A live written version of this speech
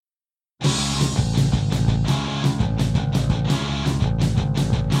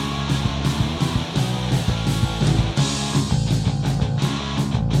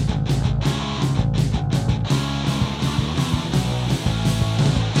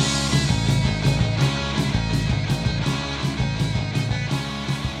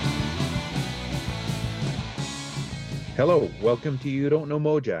Hello, welcome to You Don't Know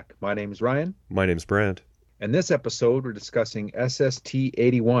Mojack. My name's Ryan, My name's Brand. and this episode we're discussing SST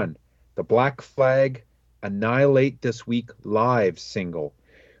 81, the Black Flag Annihilate This Week live single.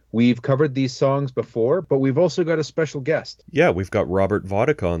 We've covered these songs before, but we've also got a special guest. Yeah, we've got Robert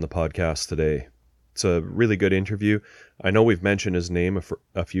Vodicka on the podcast today. It's a really good interview. I know we've mentioned his name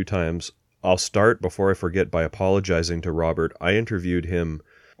a few times. I'll start before I forget by apologizing to Robert. I interviewed him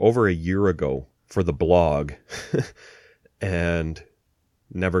over a year ago for the blog and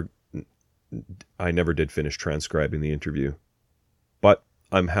I never did finish transcribing the interview. But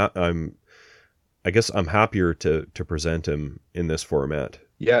I guess I'm happier to present him in this format.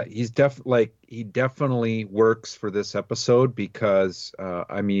 Yeah, he definitely works for this episode because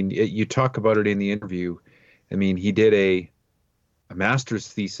you talk about it in the interview. I mean, he did a master's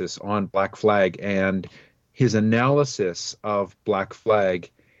thesis on Black Flag, and his analysis of Black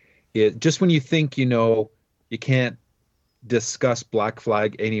Flag, just when you think you can't discuss Black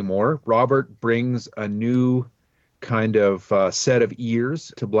Flag anymore, Robert brings a new kind of set of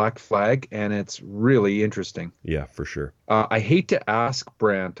ears to Black Flag, and it's really interesting. Yeah, for sure. I hate to ask,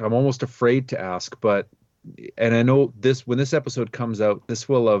 Brant. I'm almost afraid to ask, and I know when this episode comes out, this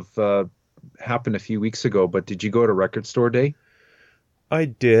will have happened a few weeks ago, but did you go to Record Store Day? I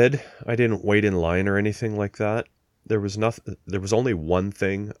did. I didn't wait in line or anything like that. There was only one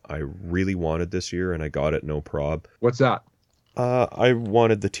thing I really wanted this year, and I got it no prob. What's that? I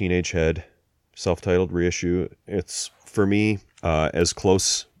wanted the Teenage Head self-titled reissue. It's, for me, as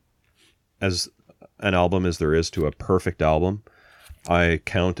close as an album as there is to a perfect album.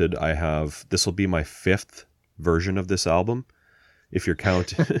 This will be my fifth version of this album, if you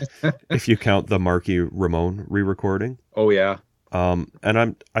count the Marky Ramone re-recording. Oh yeah.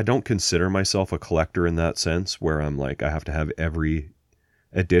 And I don't consider myself a collector in that sense, where I'm like, I have to have every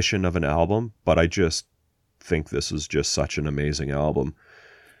edition of an album, but I just think this is just such an amazing album.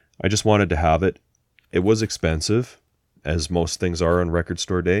 I just wanted to have it. It was expensive, as most things are on Record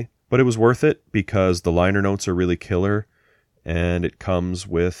Store Day, but it was worth it because the liner notes are really killer, and it comes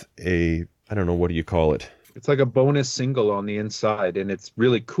with I don't know, what do you call it? It's like a bonus single on the inside, and it's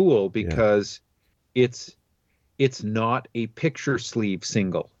really cool because it's not a picture sleeve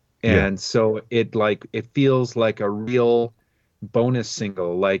single. And so it feels like a real bonus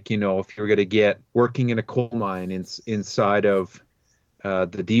single, like, if you're going to get Working in a Coal Mine inside of the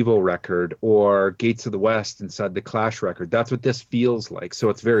Devo record, or Gates of the West inside the Clash record. That's what this feels like. So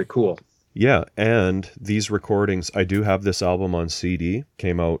it's very cool. Yeah, and these recordings, I do have this album on CD,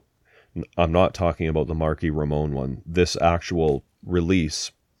 came out, I'm not talking about the Marky Ramone one. This actual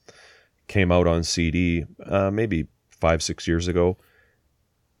release came out on CD maybe 5-6 years ago,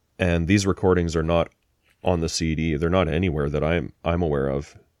 and these recordings are not on the CD. They're not anywhere that I'm aware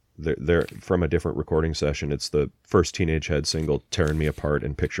of. They're from a different recording session. It's the first Teenage Head single, Tearing Me Apart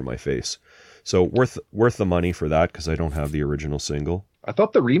and Picture My Face. So worth the money for that, because I don't have the original single. I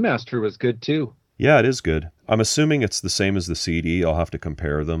thought the remaster was good too. Yeah, it is good. I'm assuming it's the same as the CD. I'll have to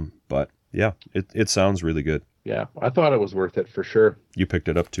compare them, but yeah, it sounds really good. Yeah, I thought it was worth it for sure. You picked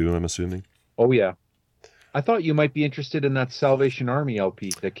it up too, I'm assuming? Oh yeah. I thought you might be interested in that Salvation Army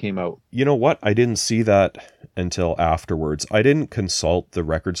LP that came out. You know what? I didn't see that until afterwards. I didn't consult the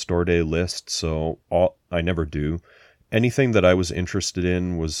Record Store Day list, so I never do. Anything that I was interested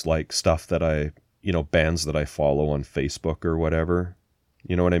in was like stuff that bands that I follow on Facebook or whatever.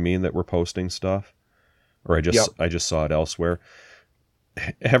 You know what I mean? That were posting stuff. Or I just saw it elsewhere.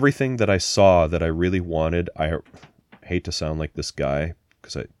 Everything that I saw that I really wanted, I hate to sound like this guy,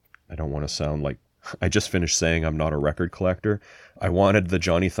 because I don't want to sound like, I just finished saying I'm not a record collector. I wanted the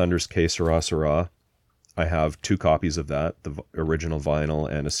Johnny Thunders Que Sera Sera. I have 2 copies of that, the original vinyl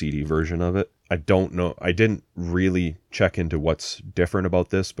and a CD version of it. I don't know. I didn't really check into what's different about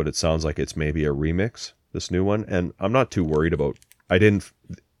this, but it sounds like it's maybe a remix, this new one. And I'm not too worried about, I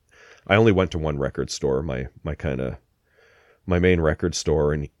only went to one record store, my main record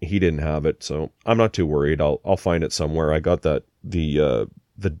store, and he didn't have it. So I'm not too worried. I'll find it somewhere. I got the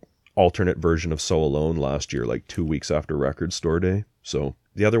alternate version of So Alone last year, like 2 weeks after Record Store Day. So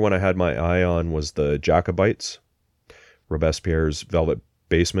the other one I had my eye on was the Jacobites, Robespierre's Velvet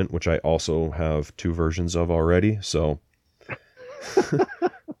Basement, which I also have 2 versions of already. So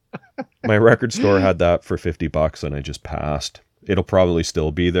my record store had that for $50 and I just passed. It'll probably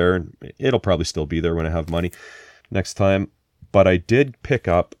still be there. It'll probably still be there when I have money next time. But I did pick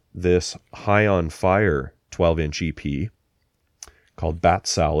up this High on Fire 12-inch EP called Bat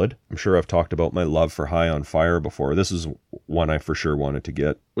Salad. I'm sure I've talked about my love for High on Fire before. This is one I for sure wanted to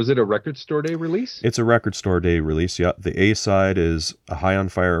get. Was it a Record Store Day release? It's a Record Store Day release, yeah. The A-side is a High on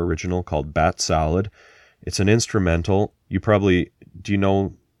Fire original called Bat Salad, It's an instrumental. Do you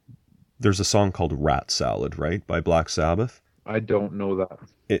know, there's a song called Rat Salad, right? By Black Sabbath. I don't know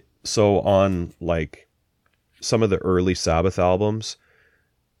that. So on like some of the early Sabbath albums,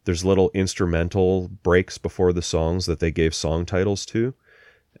 there's little instrumental breaks before the songs that they gave song titles to.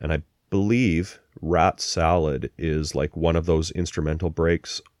 And I believe Rat Salad is like one of those instrumental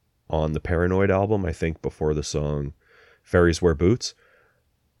breaks on the Paranoid album, I think before the song Fairies Wear Boots.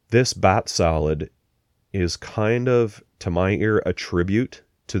 This Bat Salad is kind of, to my ear, a tribute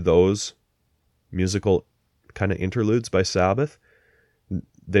to those musical kind of interludes by Sabbath.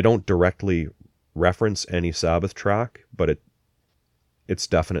 They don't directly reference any Sabbath track, but it's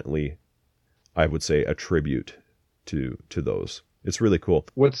definitely, I would say, a tribute to those. It's really cool.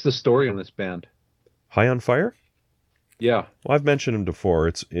 What's the story on this band? High on Fire? Yeah. Well, I've mentioned him before.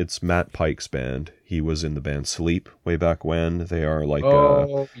 It's Matt Pike's band. He was in the band Sleep way back when. They are like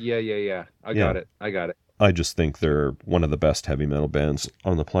yeah. I got it. I just think they're one of the best heavy metal bands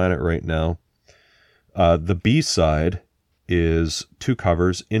on the planet right now. The B-side is 2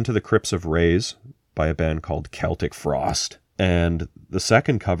 covers, Into the Crypts of Rays by a band called Celtic Frost. And the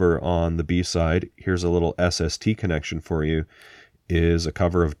second cover on the B-side, here's a little SST connection for you, is a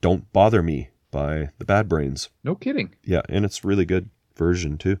cover of Don't Bother Me by the Bad Brains. No kidding. Yeah, and it's a really good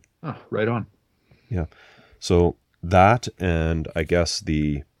version too. Oh, right on. Yeah. So that, and I guess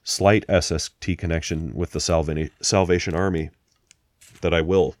the slight SST connection with the Salvation Army that I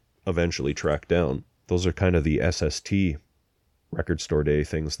will eventually track down. Those are kind of the SST Record Store Day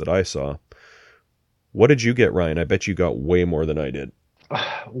things that I saw. What did you get, Ryan? I bet you got way more than I did.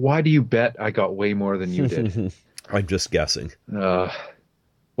 Why do you bet I got way more than you did? I'm just guessing.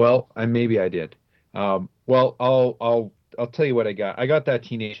 Well, maybe I did. Well, I'll tell you what I got. I got that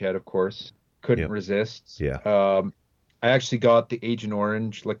Teenage Head, of course. Couldn't resist. Yeah. I actually got the Agent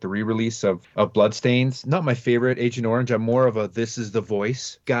Orange, like the re-release of Bloodstains. Not my favorite Agent Orange. I'm more of a This Is the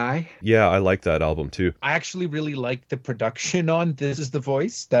Voice guy. Yeah, I like that album too. I actually really like the production on This Is the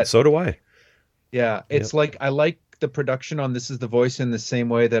Voice. So do I. Yeah, it's like I like the production on This Is the Voice in the same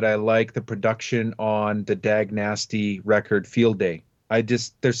way that I like the production on the Dag Nasty record Field Day.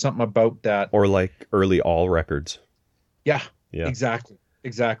 There's something about that. Or like early All records. Yeah. Exactly.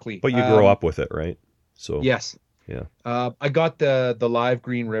 But you grow up with it, right? So yes. Yeah. I got the live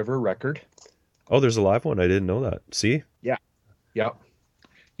Green River record. Oh, there's a live one. I didn't know that. See? Yeah.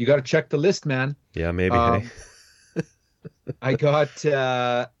 You got to check the list, man. Yeah, maybe. Hey. I got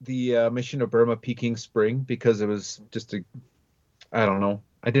the Mission of Burma Peking Spring because it was just I don't know.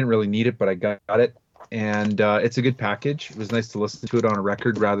 I didn't really need it, but I got it. And it's a good package. It was nice to listen to it on a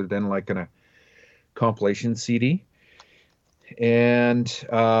record rather than like in a compilation CD. And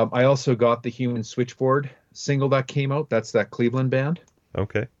I also got the Human Switchboard single that came out. That's that Cleveland band.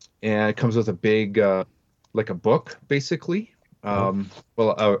 Okay. And it comes with a big, like a book, basically. Well,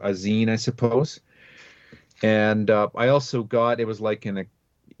 a zine, I suppose. And I also got, it was like in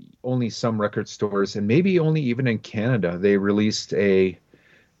only some record stores, and maybe only even in Canada, they released an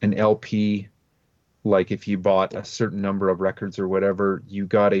LP. Like if you bought a certain number of records or whatever, you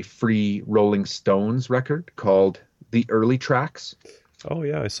got a free Rolling Stones record called The Early Tracks. Oh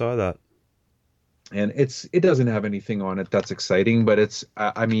yeah, I saw that. And it doesn't have anything on it that's exciting, but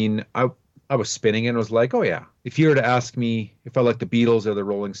I was spinning it and was like, oh yeah, if you were to ask me if I like the Beatles or the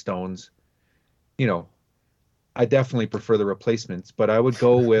Rolling Stones, I definitely prefer the Replacements, but I would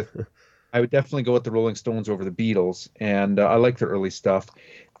definitely go with the Rolling Stones over the Beatles, and I like their early stuff.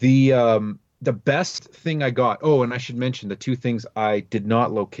 The best thing I got, and I should mention the 2 things I did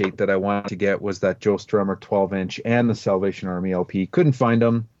not locate that I wanted to get was that Joe Strummer 12-inch and the Salvation Army LP. Couldn't find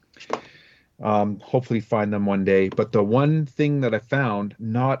them. Hopefully find them one day. But the one thing that I found,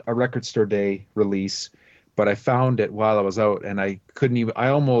 not a Record Store Day release, but I found it while I was out, and I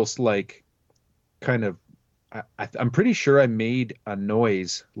almost like kind of, I'm pretty sure I made a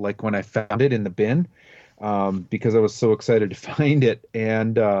noise like when I found it in the bin, because I was so excited to find it.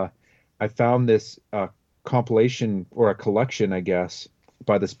 And I found this compilation or a collection, I guess,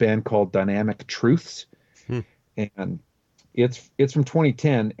 by this band called Dynamic Truths. And it's from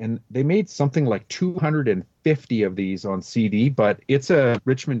 2010, and they made something like 250 of these on CD, but it's a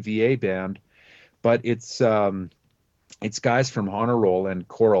Richmond, VA band, but it's guys from Honor Roll and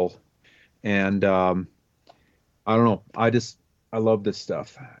Coral. And I don't know. I love this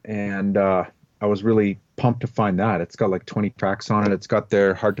stuff. And I was really pumped to find that. It's got like 20 tracks on it. It's got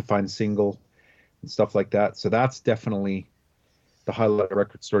their hard to find single and stuff like that. So that's definitely the highlight of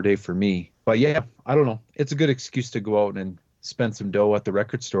Record Store Day for me. But yeah, I don't know. It's a good excuse to go out and spend some dough at the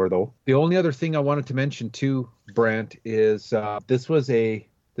record store, though. The only other thing I wanted to mention too, Brant, is this was a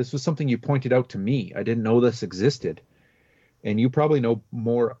This was something you pointed out to me. I didn't know this existed. And you probably know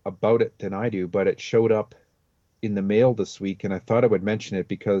more about it than I do, but it showed up in the mail this week, and I thought I would mention it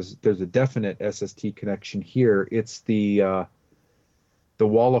because there's a definite SST connection here. It's the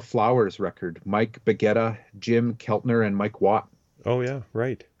Wall of Flowers record, Mike Baggetta, Jim Keltner, and Mike Watt. Oh yeah,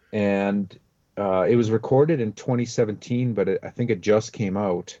 right. And it was recorded in 2017, but I think it just came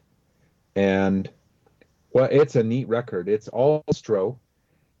out. And well, it's a neat record. It's all Stro,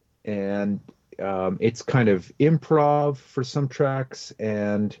 and it's kind of improv for some tracks,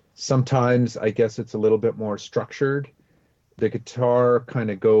 and sometimes I guess it's a little bit more structured. The guitar kind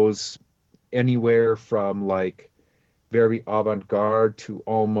of goes anywhere from like very avant-garde to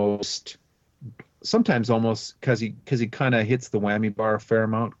almost sometimes almost because he kind of hits the whammy bar a fair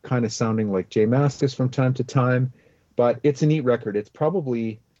amount, kind of sounding like Jay Mascis from time to time. But it's a neat record. It's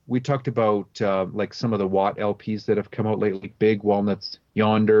probably, we talked about like some of the Watt LPs that have come out lately, Big Walnuts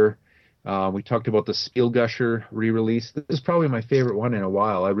Yonder. We talked about the Spielgusher re-release. This is probably my favorite one in a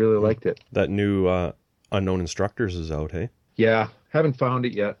while. I really liked it. That new Unknown Instructors is out, hey? Yeah, haven't found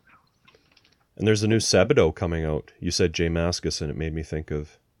it yet. And there's a new Sebadoh coming out. You said Jay Mascis, and it made me think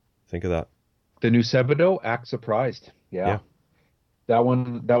of that. The new Sebadoh, Act Surprised. Yeah. That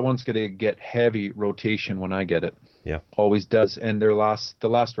one's gonna get heavy rotation when I get it. Yeah. Always does. And the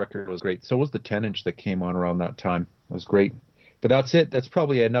last record was great. So was the 10-inch that came on around that time. It was great. But that's it. That's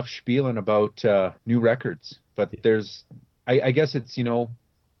probably enough spieling about new records. But I guess it's,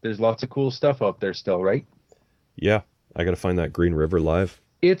 there's lots of cool stuff out there still, right? Yeah. I got to find that Green River live.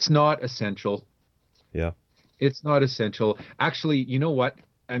 It's not essential. Yeah. It's not essential. Actually, you know what?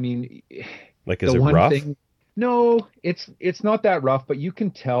 I mean, like, is it rough? No, it's not that rough, but you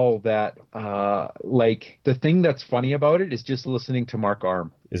can tell that like the thing that's funny about it is just listening to Mark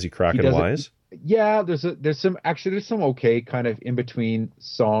Arm. Is he cracking wise? Yeah, there's some okay kind of in between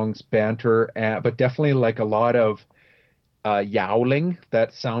songs banter, but definitely like a lot of yowling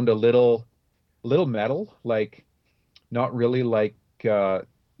that sound a little metal, like not really like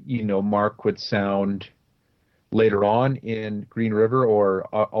Mark would sound later on in Green River or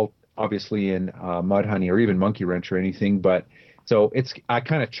obviously in Mudhoney or even Monkey Wrench or anything. But so I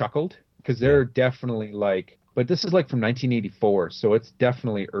kind of chuckled because they're definitely like. But this is like from 1984, so it's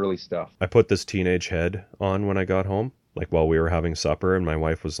definitely early stuff. I put this Teenage Head on when I got home, like while we were having supper, and my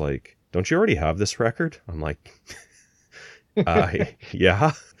wife was like, "Don't you already have this record?" I'm like,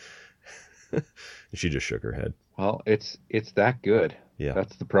 "Yeah." She just shook her head. Well, it's that good. Yeah.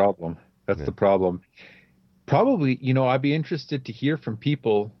 That's the problem. The problem. Probably, I'd be interested to hear from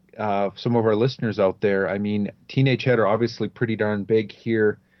people, some of our listeners out there. I mean, Teenage Head are obviously pretty darn big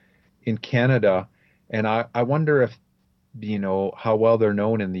here in Canada. And I wonder if, how well they're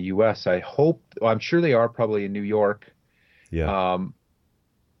known in the U.S. I'm sure they are probably in New York. Yeah.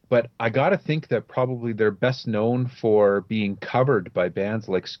 But I got to think that probably they're best known for being covered by bands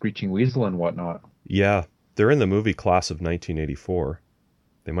like Screeching Weasel and whatnot. Yeah. They're in the movie Class of 1984.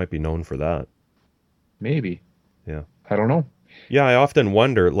 They might be known for that. Maybe. Yeah. I don't know. Yeah, I often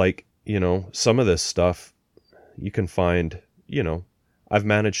wonder, like, some of this stuff you can find, I've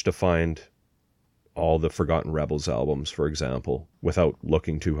managed to find all the Forgotten Rebels albums, for example, without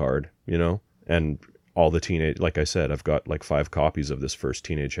looking too hard, and all the teenage, like I said, I've got like 5 copies of this first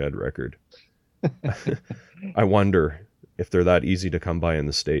Teenage Head record. I wonder if they're that easy to come by in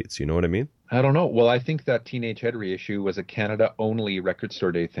the States. You know what I mean? I don't know. Well, I think that Teenage Head reissue was a Canada only record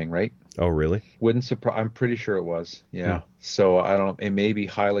store day thing, right? Oh, really? Wouldn't surprise. I'm pretty sure it was. Yeah. So I don't know. It may be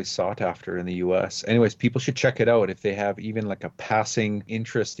highly sought after in the US. Anyways, people should check it out if they have even like a passing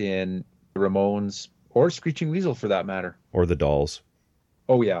interest in Ramones or Screeching Weasel for that matter. Or the Dolls.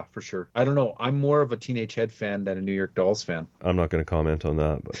 Oh, yeah, for sure. I don't know. I'm more of a Teenage Head fan than a New York Dolls fan. I'm not going to comment on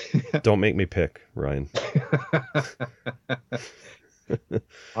that, but don't make me pick, Ryan.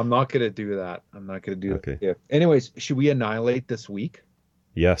 I'm not going to do that. Okay. Yeah. Anyways, should we annihilate this week?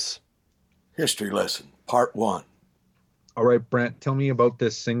 Yes. History lesson, part 1. All right, Brent, tell me about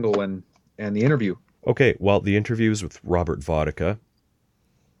this single and the interview. Okay, well, the interview is with Robert Vodicka.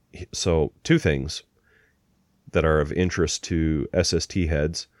 So, 2 things that are of interest to SST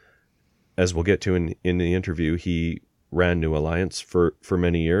heads. As we'll get to in the interview, he ran New Alliance for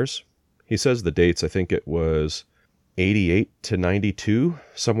many years. He says the dates, I think it was 88 to 92,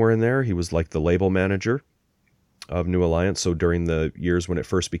 somewhere in there. He was like the label manager of New Alliance. So during the years when it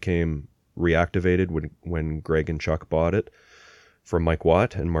first became reactivated, when Greg and Chuck bought it from Mike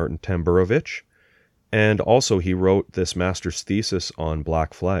Watt and Martin Tamburovich. And also he wrote this master's thesis on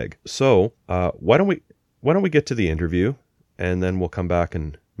Black Flag. So why don't we get to the interview, and then we'll come back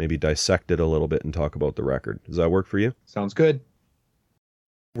and maybe dissect it a little bit and talk about the record. Does that work for you? Sounds good.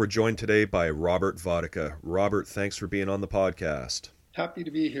 We're joined today by Robert Vodicka. Robert, thanks for being on the podcast. Happy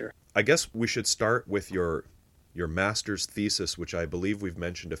to be here. I guess we should start with your master's thesis, which I believe we've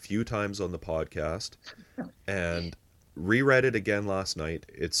mentioned a few times on the podcast, and reread it again last night.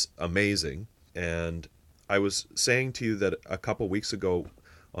 It's amazing. And I was saying to you that a couple weeks ago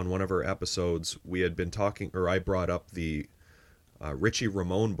on one of our episodes, we had been talking, or I brought up the Richie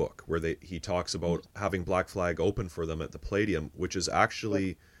Ramone book where he talks about having Black Flag open for them at the Palladium, which is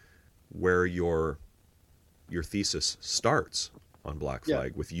actually where your thesis starts on Black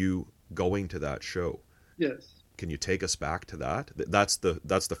Flag, with you going to that show. Yes. Can you take us back to that? That's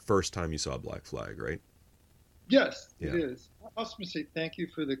the first time you saw Black Flag, right? Yes, yeah. It is. I also want to say thank you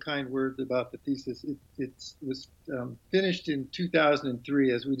for the kind words about the thesis. It was finished in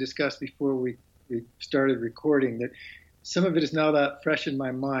 2003, as we discussed before we started recording. That some of it is now that fresh in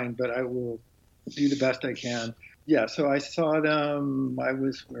my mind, but I will do the best I can. Yeah, so I saw them. I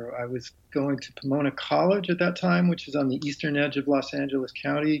was going to Pomona College at that time, which is on the eastern edge of Los Angeles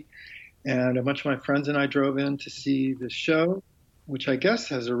County, and a bunch of my friends and I drove in to see the show, which I guess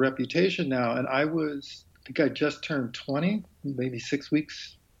has a reputation now. And I think I just turned 20, maybe 6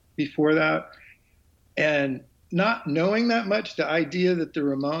 weeks before that, and not knowing that much, the idea that the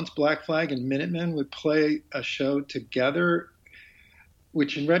Ramones, Black Flag, and Minutemen would play a show together,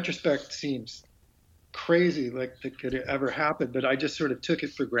 which in retrospect seems crazy, like that could ever happen, but I just sort of took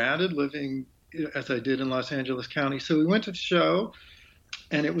it for granted living as I did in Los Angeles County. So we went to the show,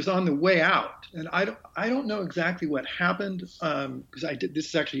 and it was on the way out, and I don't know exactly what happened, because I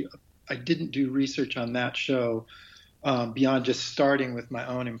didn't do research on that show beyond just starting with my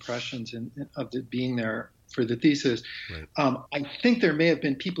own impressions of it being there for the thesis. Right. I think there may have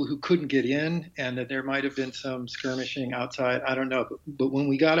been people who couldn't get in, and that there might have been some skirmishing outside. I don't know, but when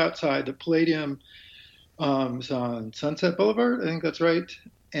we got outside, the Palladium was on Sunset Boulevard, I think that's right.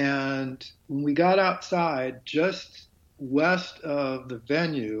 And when we got outside, just west of the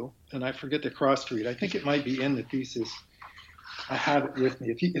venue, and I forget the cross street, I think it might be in the thesis. I have it with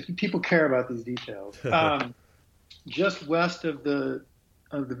me. If people care about these details, just west of the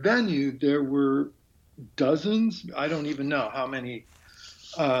venue, there were dozens. I don't even know how many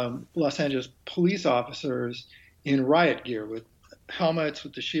Los Angeles police officers in riot gear with helmets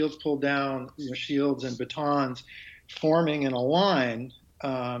with the shields pulled down, shields and batons, forming in a line.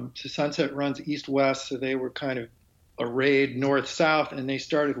 So Sunset runs east-west, so they were kind of arrayed north-south, and they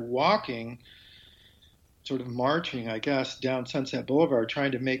started walking, sort of marching, I guess, down Sunset Boulevard,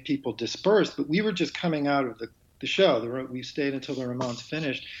 trying to make people disperse. But we were just coming out of the show. We stayed until the Ramones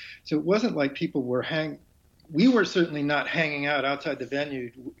finished. So it wasn't like people were we were certainly not hanging out outside the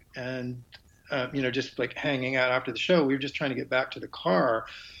venue and, just like hanging out after the show. We were just trying to get back to the car.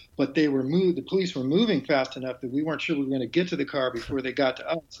 But the police were moving fast enough that we weren't sure we were going to get to the car before they got to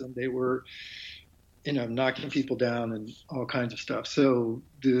us. And they were, knocking people down and all kinds of stuff. So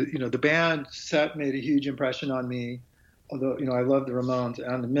the band set made a huge impression on me, although, I love the Ramones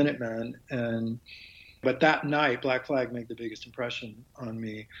and the Minutemen. But that night, Black Flag made the biggest impression on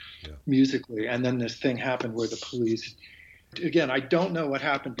me musically. And then this thing happened where the police, again, I don't know what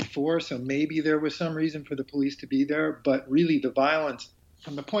happened before, so maybe there was some reason for the police to be there. But really the violence,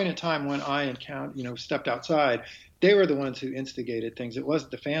 from the point in time when I stepped outside, they were the ones who instigated things. It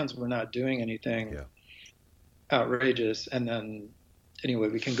wasn't the fans were not doing anything outrageous. And then, anyway,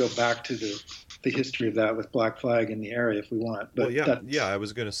 we can go back to the history of that with Black Flag in the area if we want. But I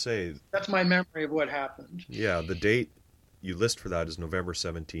was going to say. That's my memory of what happened. Yeah, the date you list for that is November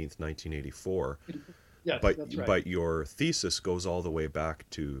 17th, 1984. Yes, that's right. But your thesis goes all the way back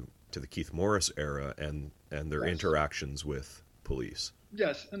to the Keith Morris era and their interactions with police.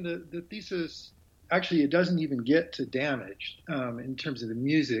 Yes, and the thesis, actually, it doesn't even get to Damaged in terms of the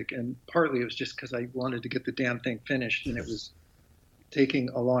music, and partly it was just because I wanted to get the damn thing finished, and it was taking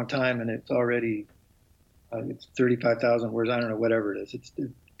a long time, and it's already it's 35,000 words. I don't know, whatever it is.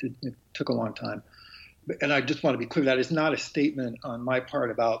 It took a long time. And I just want to be clear, that is not a statement on my part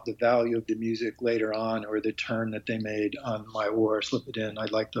about the value of the music later on or the turn that they made on My War, Slip It In. I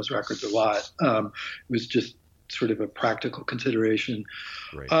like those records a lot. It was just sort of a practical consideration.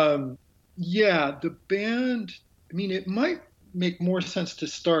 Right. The band, it might make more sense to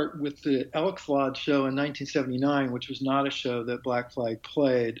start with the Elks Lodge show in 1979, which was not a show that Black Flag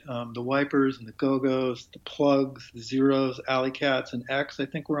played. The Wipers and the Go-Go's, the Plugs, the Zeros, Alley Cats, and X, I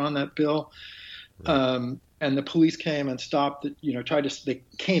think, were on that bill. Right. And the police came and stopped they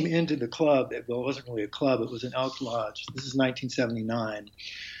came into the club. It wasn't really a club. It was an Elks Lodge. This is 1979.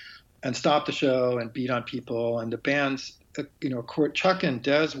 And stopped the show and beat on people. And the band's, Chuck and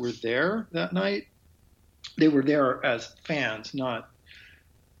Des were there that night. They were there as fans, not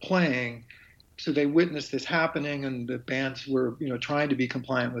playing. So they witnessed this happening, and the bands were, trying to be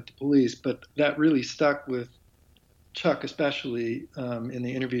compliant with the police. But that really stuck with Chuck, especially in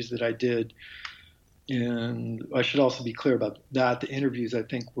the interviews that I did. And I should also be clear about that. The interviews, I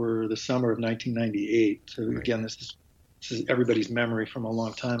think, were the summer of 1998. So again, this is everybody's memory from a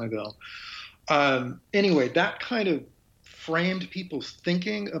long time ago. Anyway, that kind of framed people's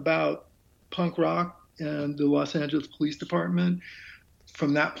thinking about punk rock and the Los Angeles Police Department.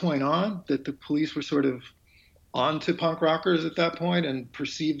 From that point on, that the police were sort of onto punk rockers at that point and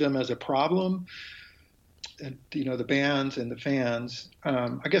perceived them as a problem. And, the bands and the fans.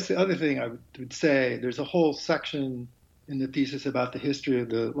 I guess the other thing I would say, there's a whole section in the thesis about the history of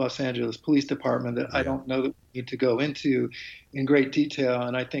the Los Angeles Police Department that I don't know that we need to go into in great detail.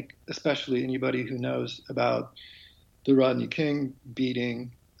 And I think especially anybody who knows about the Rodney King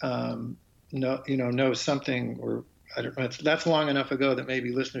beating, knows something, or I don't know. That's long enough ago that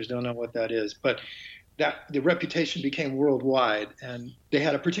maybe listeners don't know what that is. But that the reputation became worldwide, and they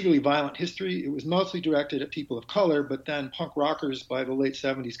had a particularly violent history. It was mostly directed at people of color, but then punk rockers by the late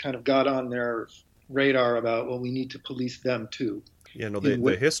 70s kind of got on their radar about, well, we need to police them too. Yeah, no,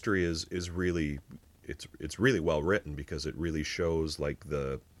 the history is really, it's really well written, because it really shows like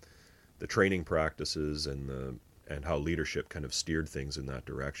the training practices and how leadership kind of steered things in that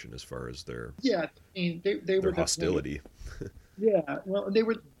direction as far as their their hostility. Yeah, well,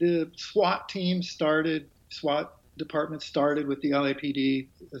 the SWAT department started with the LAPD,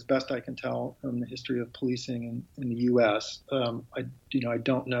 as best I can tell from the history of policing in the U.S. I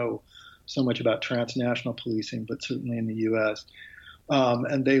don't know so much about transnational policing, but certainly in the U.S.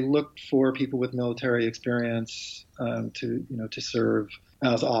 And they looked for people with military experience to serve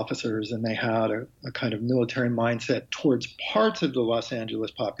as officers, and they had a kind of military mindset towards parts of the Los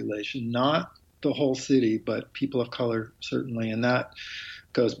Angeles population, not the whole city, but people of color certainly, and that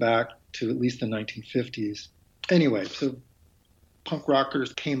goes back to at least the 1950s. Anyway, so punk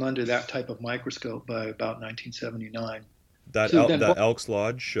rockers came under that type of microscope by about 1979. That Elks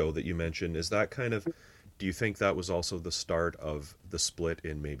Lodge show that you mentioned, is that kind of, do you think that was also the start of the split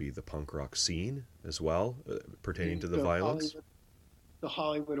in maybe the punk rock scene as well, pertaining to the violence? The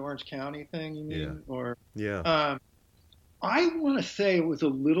Hollywood Orange County thing, you mean? Yeah. Or yeah. I want to say it was a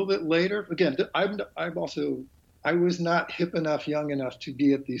little bit later. Again, I was not hip enough, young enough to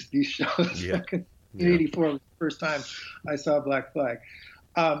be at these shows. Yeah. Back in 1984 was the first time I saw Black Flag.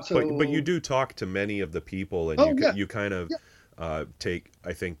 But you do talk to many of the people, and you kind of take,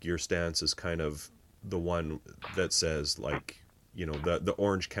 I think your stance is kind of the one that says, like, the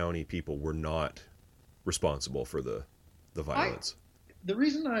Orange County people were not responsible for the violence.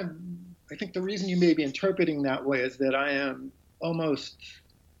 I think the reason you may be interpreting that way is that I am almost,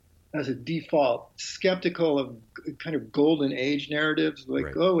 as a default, skeptical of kind of golden age narratives.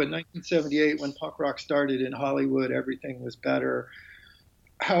 Like, in 1978, when punk rock started in Hollywood, everything was better.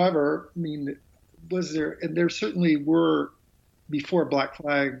 However, I mean, there certainly were, before Black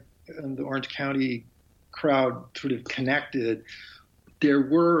Flag and the Orange County crowd sort of connected, there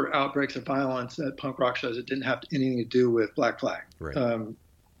were outbreaks of violence at punk rock shows that didn't have anything to do with Black Flag. Right.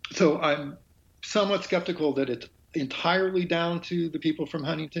 So I'm somewhat skeptical that it's entirely down to the people from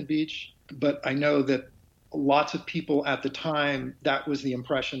Huntington Beach, but I know that lots of people at the time, that was the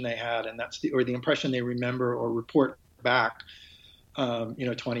impression they had, and that's the impression they remember or report back,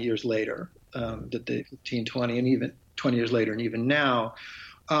 20 years later, that they 15, 20, and even 20 years later, and even now.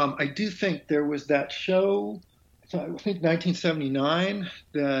 I do think there was that show, I think 1979,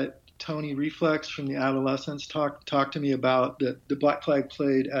 that Tony Reflex from the Adolescents talked to me about, that the Black Flag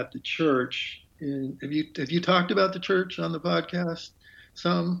played at the church. Have you talked about the church on the podcast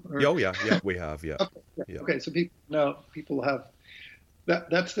some? Or? Oh yeah, we have, yeah. Okay, so people have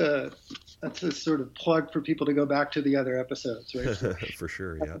that. That's a sort of plug for people to go back to the other episodes, right? For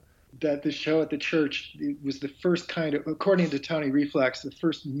sure, yeah. That the show at the church, it was the first kind of, according to Tony Reflex, the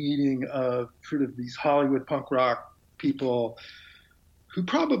first meeting of sort of these Hollywood punk rock people who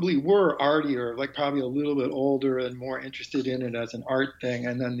probably were artier, like probably a little bit older and more interested in it as an art thing,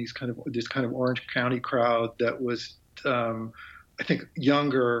 and then this kind of Orange County crowd that was, I think,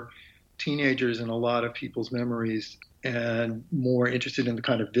 younger teenagers in a lot of people's memories, and more interested in the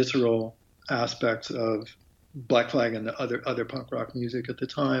kind of visceral aspects of Black Flag and the other punk rock music at the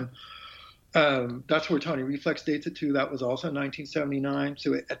time. That's where Tony Reflex dates it to. That was also 1979.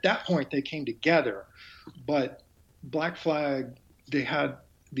 So at that point they came together, but Black Flag, they had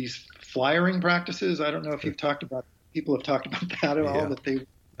these flyering practices. I don't know if people have talked about that at all. That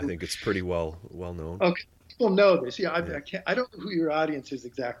I think it's pretty well known. Okay, people know this. Yeah, Yeah. I don't know who your audience is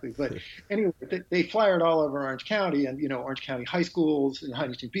exactly, but anyway, they flyered all over Orange County, and Orange County high schools, and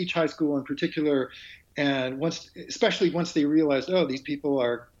Huntington Beach High School in particular. And especially once they realized, oh, these people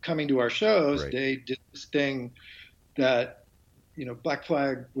are coming to our shows, Right. they did this thing that Black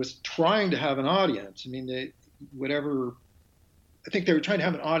Flag was trying to have an audience. I mean, I think they were trying to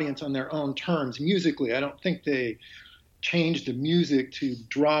have an audience on their own terms musically. I don't think they changed the music to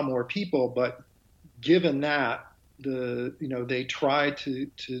draw more people, but given that, they tried to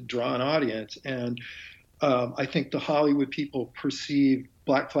draw an audience. And I think the Hollywood people perceived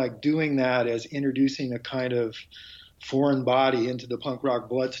Black Flag doing that as introducing a kind of foreign body into the punk rock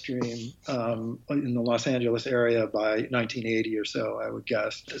bloodstream in the Los Angeles area by 1980 or so, I would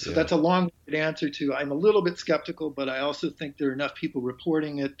guess. So that's a long-winded answer to, I'm a little bit skeptical, but I also think there are enough people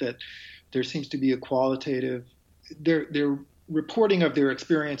reporting it that there seems to be a qualitative, their reporting of their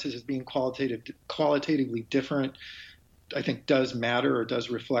experiences as being qualitatively different, I think does matter or does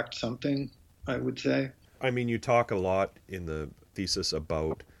reflect something, I would say. I mean, you talk a lot in the thesis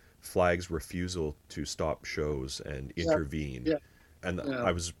about Flag's refusal to stop shows and intervene. Yeah. And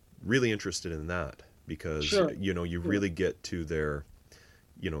I was really interested in that because, you really get to their,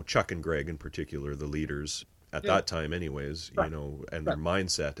 Chuck and Greg in particular, the leaders at that time anyways, and their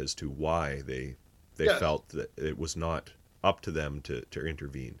mindset as to why they felt that it was not up to them to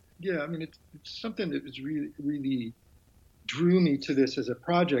intervene. Yeah, I mean, it's something that was really, really drew me to this as a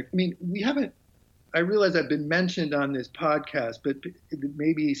project. I mean, I realize I've been mentioned on this podcast, but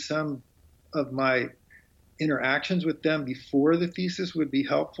maybe some of my interactions with them before the thesis would be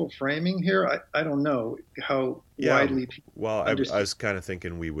helpful framing here. I don't know how widely people I was kind of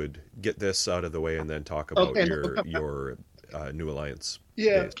thinking we would get this out of the way and then talk about your New Alliance.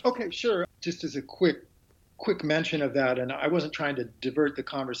 Yeah, days. okay, sure. Just as a quick mention of that, and I wasn't trying to divert the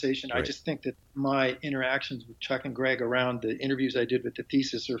conversation. Right. I just think that my interactions with Chuck and Greg around the interviews I did with the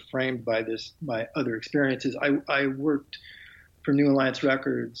thesis are framed by my other experiences. I worked for New Alliance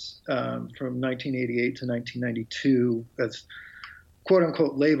Records from 1988 to 1992 as quote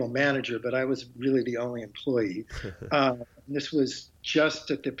unquote label manager, but I was really the only employee. This was just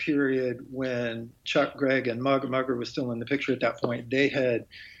at the period when Chuck, Greg, and Mugger was still in the picture at that point. They had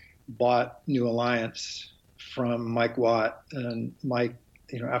bought New Alliance from Mike Watt, and Mike,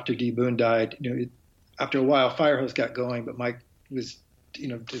 after D. Boone died, after a while, Firehose got going, but Mike was,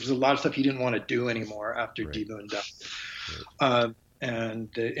 there was a lot of stuff he didn't want to do anymore after D. Boone died.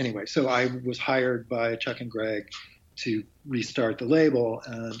 Anyway, so I was hired by Chuck and Greg to restart the label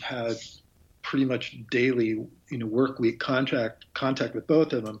and had pretty much daily, work week contact with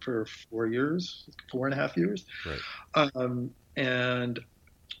both of them for 4.5 years. Right. And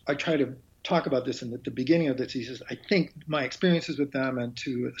I try to talk about this in the beginning of the thesis. I think my experiences with them, and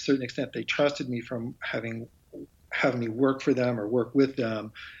to a certain extent they trusted me from having me work for them or work with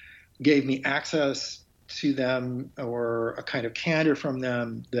them, gave me access to them or a kind of candor from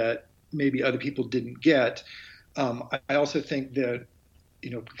them that maybe other people didn't get. I also think that,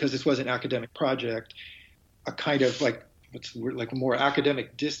 because this was an academic project, a kind of like more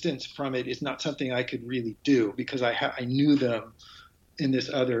academic distance from it is not something I could really do because I knew them in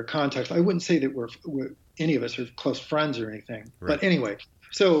this other context. I wouldn't say that we're any of us are close friends or anything. Right. But anyway,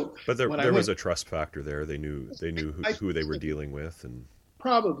 so but there was a trust factor there. They knew who they were dealing with, and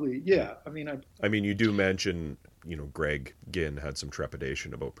probably, yeah. I mean, you do mention, Greg Ginn had some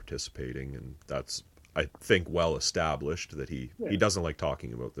trepidation about participating, and that's, I think, well established that he doesn't like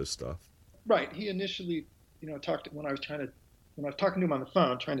talking about this stuff. Right. He initially, talked when I was talking to him on the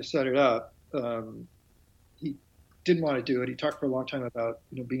phone, trying to set it up. He didn't want to do it. He talked for a long time about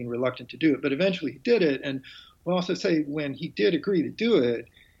being reluctant to do it, but eventually he did it. And I'll also say when he did agree to do it,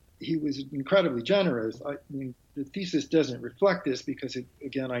 he was incredibly generous. I mean, the thesis doesn't reflect this because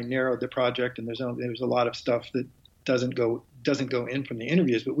again, I narrowed the project, and there's a lot of stuff that doesn't go in from the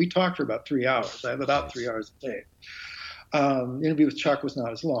interviews. But we talked for about 3 hours. I have about 3 hours a day. The interview with Chuck was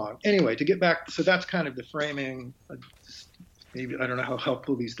not as long. Anyway, to get back, so that's kind of the framing. Maybe I don't know how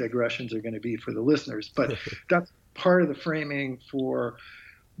helpful these digressions are going to be for the listeners, but that's part of the framing for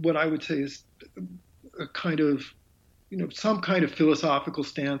what I would say is a kind of, some kind of philosophical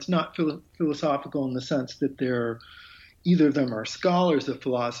stance, not philosophical in the sense that either of them are scholars of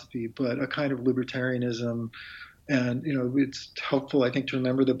philosophy, but a kind of libertarianism. And, it's helpful, I think, to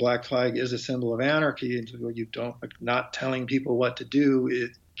remember that Black Flag is a symbol of anarchy, and not telling people what to do,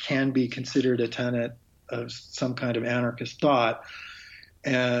 it can be considered a tenet of some kind of anarchist thought.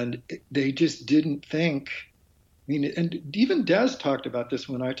 And they just didn't think, mean, and even Des talked about this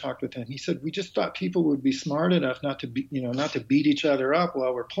when I talked with him. He said, we just thought people would be smart enough not to be, not to beat each other up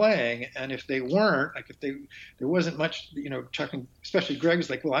while we're playing. And if they weren't, like there wasn't much, Chuck and especially Greg was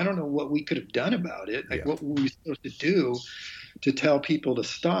like, well, I don't know what we could have done about it. Like, what were we supposed to do to tell people to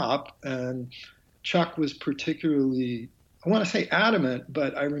stop? And Chuck was particularly, I want to say adamant,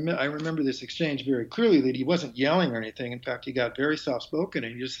 but I remember this exchange very clearly that he wasn't yelling or anything. In fact, he got very soft-spoken,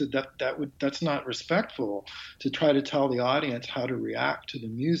 and he just said that's not respectful to try to tell the audience how to react to the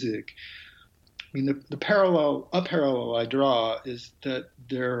music. I mean, a parallel I draw is that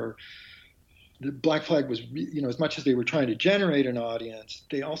the Black Flag was, as much as they were trying to generate an audience,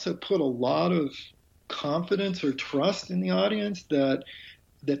 they also put a lot of confidence or trust in the audience that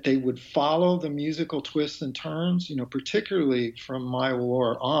they would follow the musical twists and turns, particularly from My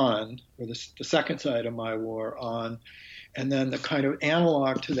War on, or the second side of My War on. And then the kind of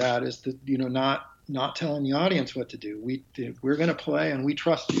analog to that is that, not telling the audience what to do. We're going to play and we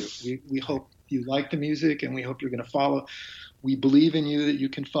trust you. We hope you like the music and we hope you're going to follow. We believe in you that you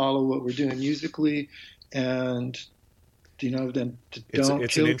can follow what we're doing musically. And then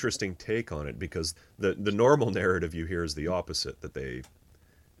it's an interesting take on it, because the normal narrative you hear is the opposite, that they,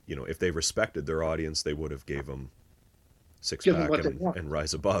 if they respected their audience, they would have gave them Six Pack and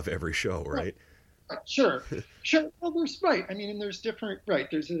Rise Above every show, right? Sure. Well, there's right. I mean, and there's different,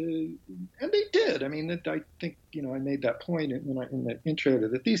 right. And they did. I mean, I think, I made that point in the intro to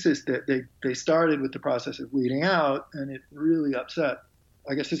the thesis that they started with the process of leading out, and it really upset.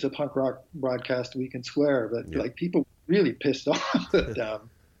 I guess it's a punk rock broadcast, we can swear, but people really pissed off at them.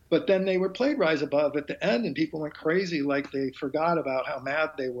 But then they were played Rise Above at the end, and people went crazy, like they forgot about how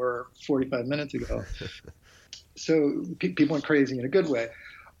mad they were 45 minutes ago. So people went crazy in a good way.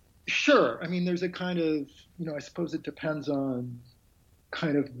 Sure. I mean, there's a kind of, I suppose it depends on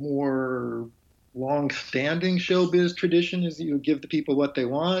kind of more long-standing showbiz tradition, is you give the people what they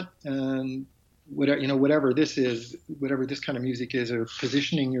want, and whatever this kind of music is, or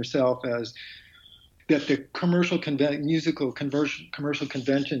positioning yourself as that the commercial conventions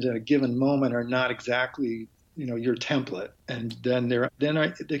at a given moment are not exactly, your template. And then I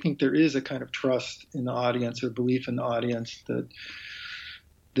think there is a kind of trust in the audience, or belief in the audience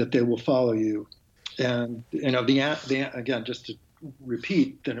that they will follow you. And, again, just to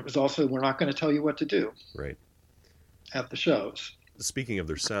repeat, then it was also, we're not going to tell you what to do. Right. At the shows. Speaking of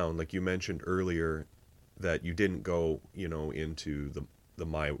their sound, like you mentioned earlier, that you didn't go, into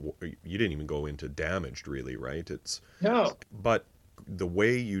you didn't even go into Damaged, really, right? No. But the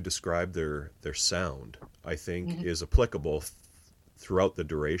way you describe their sound, I think, is applicable throughout the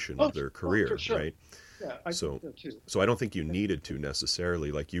duration of their career, sure. right? Yeah, I think so too. So I don't think you needed to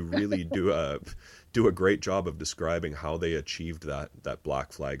necessarily. Like, you really do a great job of describing how they achieved that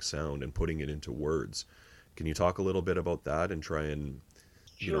Black Flag sound and putting it into words. Can you talk a little bit about that and try and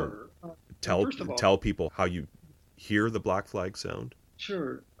tell people how you hear the Black Flag sound?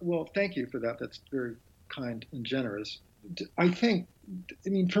 Sure. Well, thank you for that. That's very kind and generous. I think,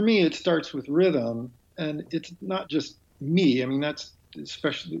 for me, it starts with rhythm, and it's not just me. I mean, that's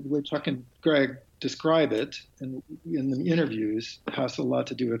especially the way Chuck and Greg describe it, and in the interviews, has a lot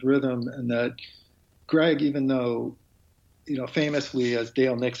to do with rhythm. And that Greg, even though, famously as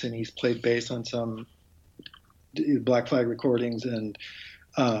Dale Nixon, he's played bass on some Black Flag recordings, and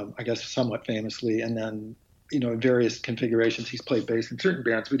I guess somewhat famously, and then in various configurations he's played bass in certain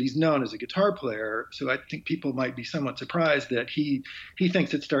bands, but he's known as a guitar player. So I think people might be somewhat surprised that he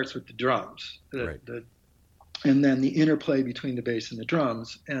thinks it starts with the drums, right. And then the interplay between the bass and the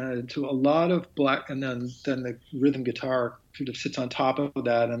drums, and to a lot of and then the rhythm guitar sort of sits on top of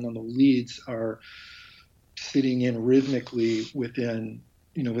that, and then the leads are sitting in rhythmically within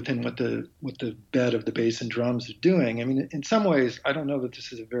what the bed of the bass and drums are doing. I mean, in some ways, I don't know that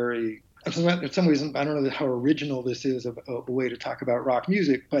this is in some ways, I don't know how original this is of a way to talk about rock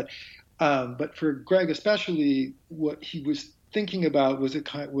music, but for Greg especially, what he was thinking about was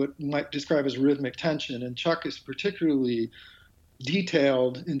what you might describe as rhythmic tension, and Chuck is particularly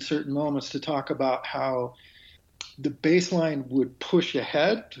detailed in certain moments to talk about how the bass line would push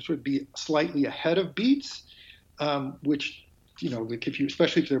ahead, to sort of be slightly ahead of beats, which, like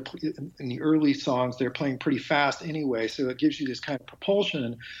especially if they're in the early songs, they're playing pretty fast anyway, so it gives you this kind of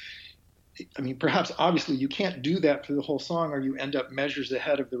propulsion. I mean, perhaps obviously you can't do that for the whole song, or you end up measures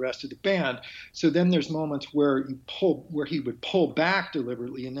ahead of the rest of the band. So then there's moments where he would pull back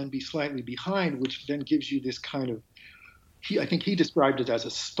deliberately and then be slightly behind, which then gives you this kind of, I think he described it as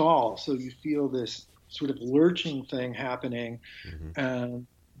a stall. So you feel this sort of lurching thing happening, and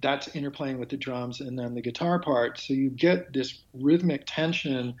that's interplaying with the drums and then the guitar part. So you get this rhythmic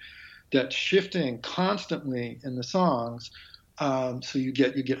tension that's shifting constantly in the songs. So you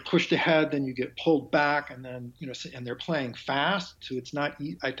get pushed ahead, then you get pulled back, and then and they're playing fast. So it's not.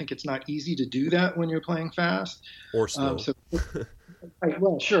 I think it's not easy to do that when you're playing fast. Or slow.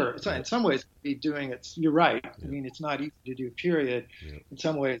 Well, sure. So in some ways, be doing it. You're right. I mean, it's not easy to do. Period. Yeah. In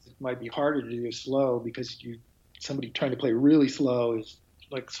some ways, it might be harder to do slow because somebody trying to play really slow is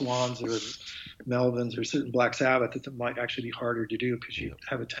like Swans or Melvins or certain Black Sabbath. That might actually be harder to do because you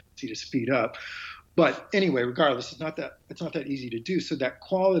have a tendency to speed up. But anyway, regardless, it's not that easy to do. So that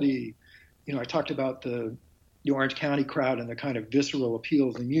quality, I talked about the Orange County crowd and the kind of visceral appeal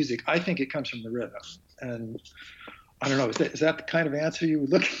of the music. I think it comes from the rhythm. And I don't know, is that the kind of answer you would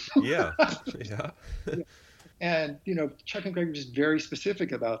look for? Yeah. And Chuck and Greg were just very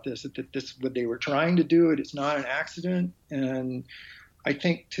specific about this. That this what they were trying to do. It's not an accident. And I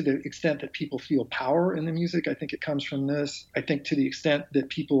think to the extent that people feel power in the music, I think it comes from this. I think to the extent that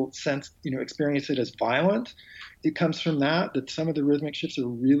people experience it as violent, it comes from that some of the rhythmic shifts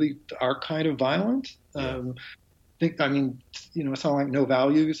are kind of violent. A song like No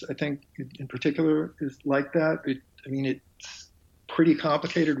Values, I think in particular is like that. It's pretty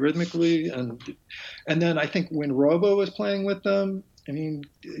complicated rhythmically. And then I think when Robo was playing with them,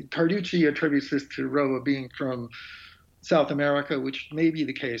 Carducci attributes this to Robo being from South America, which may be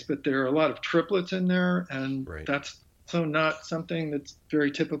the case, but there are a lot of triplets in there, and that's so not something that's very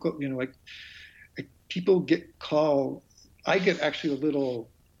typical. People get called. I sometimes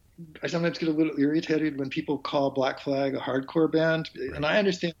get a little irritated when people call Black Flag a hardcore band, and I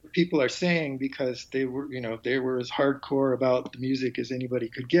understand what people are saying because they were as hardcore about the music as anybody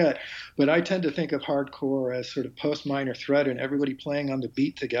could get. But I tend to think of hardcore as sort of post Minor Threat and everybody playing on the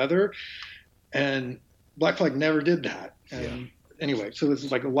beat together, and Black Flag never did that. And anyway, so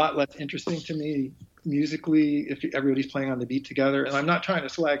it's like a lot less interesting to me musically if everybody's playing on the beat together. And I'm not trying to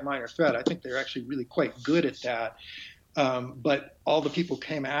slag Minor Threat. I think they're actually really quite good at that. But all the people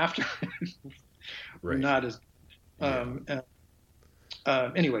came after were not as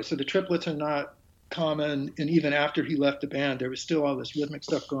anyway, so the triplets are not common. And even after he left the band, there was still all this rhythmic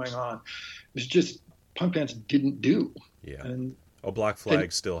stuff going on. It was just punk bands didn't do. Yeah. And Black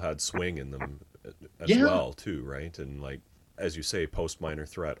Flag still had swing in them as well too, right? And like as you say, post Minor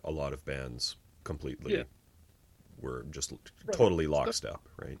Threat, a lot of bands completely were just totally lockstep,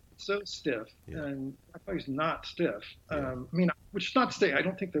 right? So stiff, and Black Flag's not stiff. Which is not to say I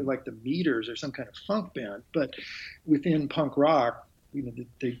don't think they're like the Meters or some kind of funk band, but within punk rock,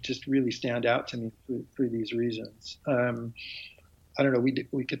 they just really stand out to me for these reasons. I don't know.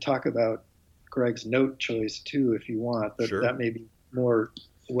 We could talk about Greg's note choice too if you want, but that may be more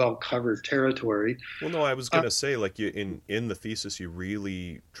well-covered territory. Well, no, I was going to say, like, in the thesis, you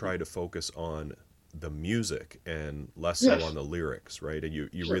really try to focus on the music and less so on the lyrics, right? And you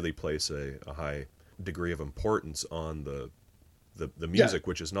really place a high degree of importance on the music,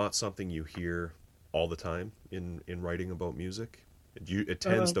 which is not something you hear all the time in writing about music. It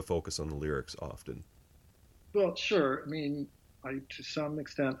tends to focus on the lyrics often. Well, sure. To some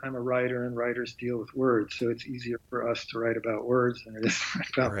extent, I'm a writer, and writers deal with words, so it's easier for us to write about words than it is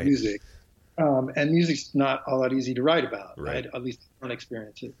about music. And music's not all that easy to write about, right? At least I don't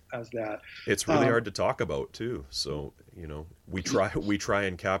experience it as that. It's really hard to talk about too. So we try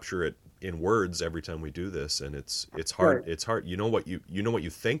and capture it in words every time we do this, and it's hard. It's hard. You know what you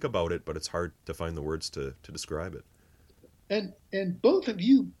think about it, but it's hard to find the words to describe it. And both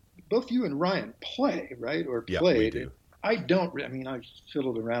you and Ryan play, right? Or played. Yeah, we do. I don't. I've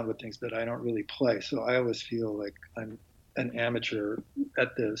fiddled around with things, but I don't really play. So I always feel like I'm an amateur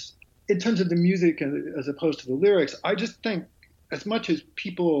at this. In terms of the music as opposed to the lyrics, I just think as much as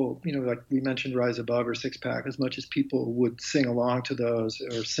people, like we mentioned Rise Above or Six Pack, as much as people would sing along to those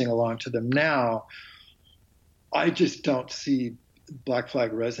or sing along to them now, I just don't see Black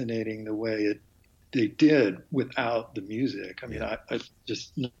Flag resonating the way they did without the music. I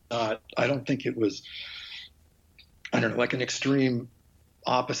just not. I don't think it was. I don't know, like an extreme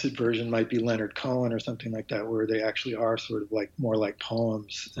opposite version might be Leonard Cohen or something like that, where they actually are sort of like more like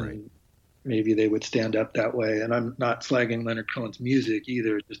poems, and maybe they would stand up that way. And I'm not slagging Leonard Cohen's music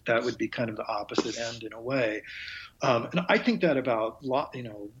either. Just that would be kind of the opposite end in a way. And I think that about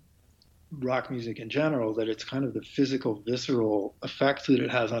rock music in general, that it's kind of the physical, visceral effects that it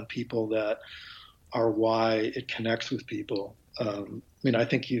has on people that are why it connects with people. I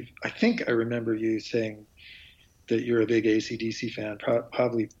think I remember you saying that you're a big AC/DC fan,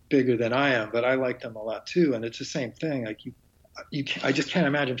 probably bigger than I am, but I like them a lot too. And it's the same thing. Like I just can't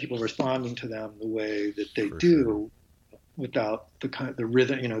imagine people responding to them the way that they do without the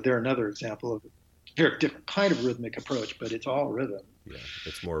rhythm. They're another example of a very different kind of rhythmic approach, but it's all rhythm. Yeah,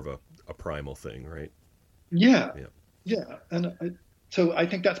 it's more of a primal thing, right? Yeah, Yeah. yeah, and so I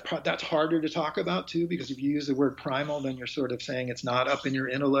think that's harder to talk about too, because if you use the word primal, then you're sort of saying it's not up in your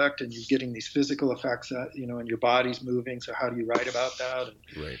intellect, and you're getting these physical effects that, and your body's moving. So how do you write about that?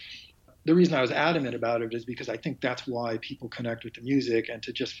 And Right. the reason I was adamant about it is because I think that's why people connect with the music, and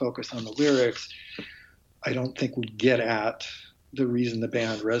to just focus on the lyrics, I don't think would get at the reason the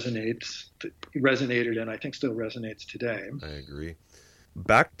band resonated, and I think still resonates today. I agree.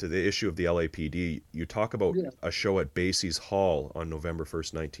 Back to the issue of the LAPD, you talk about a show at Basie's Hall on November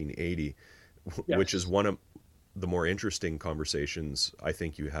 1st, 1980, which is one of the more interesting conversations I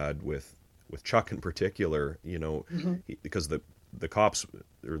think you had with Chuck in particular, because the cops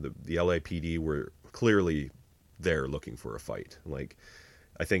or the LAPD were clearly there looking for a fight. Like,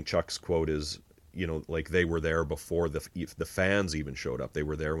 I think Chuck's quote is, like they were there before the fans even showed up. They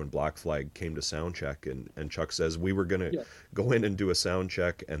were there when Black Flag came to sound check, and Chuck says we were going to go in and do a sound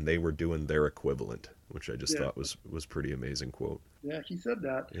check, and they were doing their equivalent, which I just thought was pretty amazing quote. Yeah, he said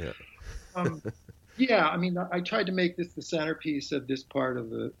that. Yeah. Yeah, I mean, I tried to make this the centerpiece of this part of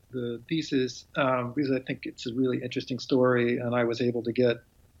the thesis, because I think it's a really interesting story, and I was able to get,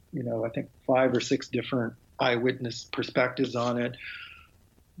 I think 5 or 6 different eyewitness perspectives on it.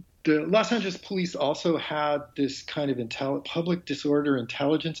 The Los Angeles police also had this kind of public disorder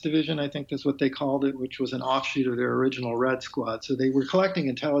intelligence division, I think that's what they called it, which was an offshoot of their original Red Squad. So they were collecting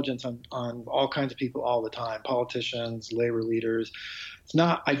intelligence on all kinds of people all the time, politicians, labor leaders. It's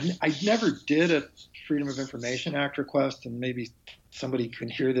not, I never did a Freedom of Information Act request, and maybe somebody can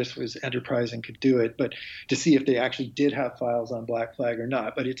hear this was enterprising could do it, but to see if they actually did have files on Black Flag or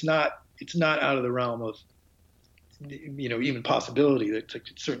not. But it's not out of the realm of even possibility. It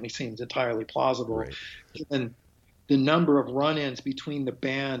certainly seems entirely plausible, right. Given the number of run-ins between the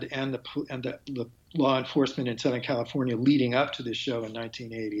band and the law enforcement in Southern California leading up to this show in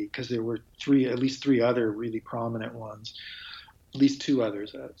 1980, because there were at least three other really prominent ones, at least 2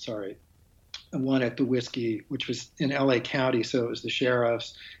 others. And one at the Whiskey, which was in LA County, so it was the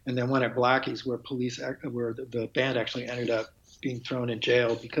sheriff's, and then one at Blackie's, where the band actually ended up being thrown in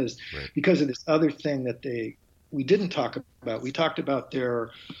jail because of this other thing that we didn't talk about. We talked about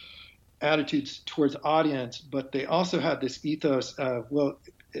their attitudes towards audience, but they also had this ethos of,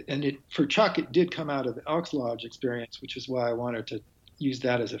 for Chuck, it did come out of the Elks Lodge experience, which is why I wanted to use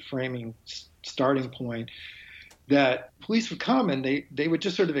that as a framing starting point, that police would come and they would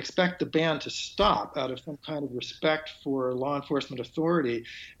just sort of expect the band to stop out of some kind of respect for law enforcement authority.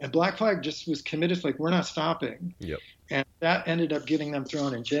 And Black Flag just was committed, like, we're not stopping. Yep. And that ended up getting them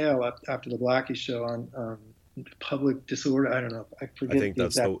thrown in jail after the Blackie show on public disorder. I don't know. I forget. I think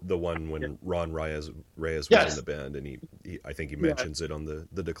that's the one when Ron Reyes was in the band, and I think he mentions it on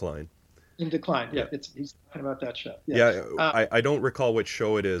the Decline. In Decline, yeah. He's talking about that show. Yeah, I don't recall which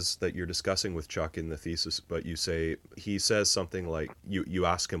show it is that you're discussing with Chuck in the thesis, but he says something like, you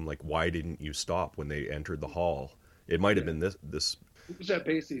ask him, like, why didn't you stop when they entered the hall? It might have been this. It was at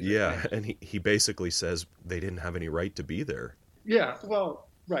Basie's. Yeah, and he basically says they didn't have any right to be there. Yeah, well,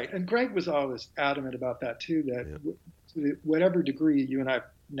 right. And Greg was always adamant about that too, that to whatever degree you and I have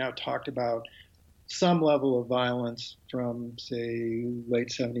now talked about some level of violence from, say,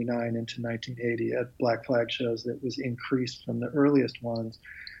 late 79 into 1980 at Black Flag shows that was increased from the earliest ones.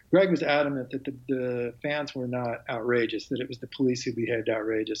 Greg was adamant that the fans were not outrageous, that it was the police who behaved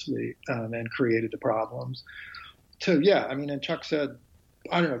outrageously and created the problems. So, yeah, I mean, and Chuck said,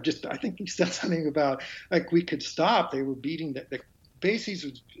 I don't know, I think he said something about, like, we could stop. They were beating the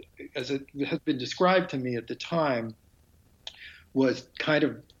Basie's, as it has been described to me at the time, was kind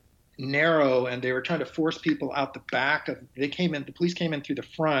of narrow, and they were trying to force people out the back. The police came in through the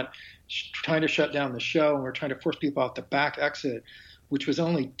front, trying to shut down the show, and we're trying to force people out the back exit, which was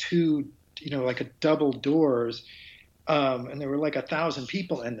only 2, like a double doors, and there were like 1,000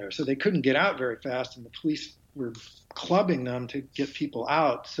 people in there, so they couldn't get out very fast, and the police were clubbing them to get people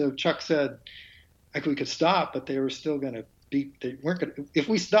out. So Chuck said, like, we could stop, but they were still going to beat. They weren't going to. If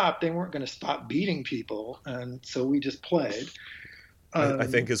we stopped, they weren't going to stop beating people, and so we just played. I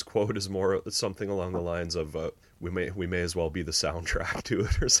think his quote is more something along the lines of, "We may as well be the soundtrack to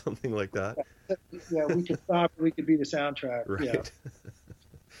it," or something like that. Yeah, we could stop. We could be the soundtrack. Right.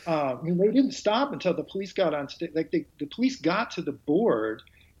 Yeah. I mean, they didn't stop until the police got on stage. Like the police got to the board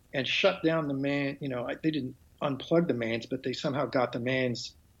and shut down the main. They didn't unplug the mains, but they somehow got the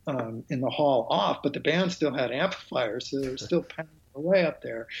mains in the hall off. But the band still had amplifiers, so they were still pounding away up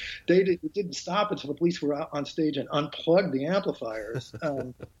there. It didn't stop until the police were out on stage and unplugged the amplifiers,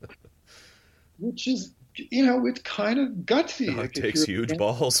 which is, it's kind of gutsy. It takes huge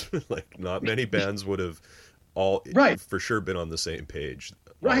balls. Like, not many bands would have all Right. for sure been on the same page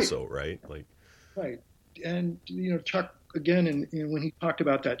Right. also, right? Like, right. And, Chuck, again, and when he talked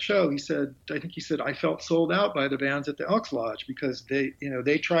about that show, I think he said, I felt sold out by the bands at the Elks Lodge because they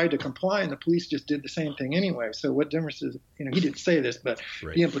tried to comply and the police just did the same thing anyway. So what difference is, he didn't say this, but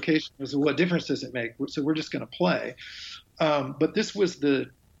right. the implication was, what difference does it make? So we're just going to play. But this was the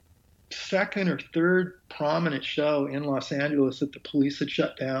second or third prominent show in Los Angeles that the police had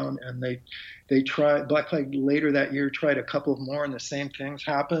shut down, and they tried. Black Flag later that year tried a couple more, and the same things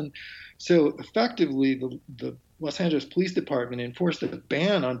happened. So effectively, the Los Angeles Police Department enforced a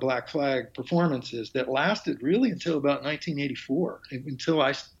ban on Black Flag performances that lasted really until about 1984, until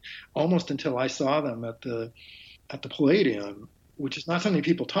I saw them at the Palladium, which is not something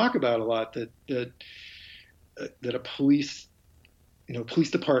people talk about a lot. That a police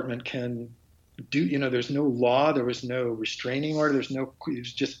department can do. There's no law, there was no restraining order, it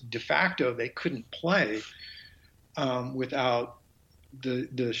was just de facto they couldn't play without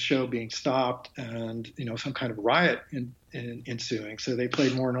the show being stopped and some kind of riot ensuing. So they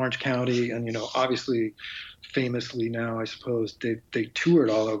played more in Orange County, and obviously, famously now, I suppose they toured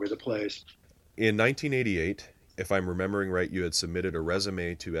all over the place. In 1988, if I'm remembering right, you had submitted a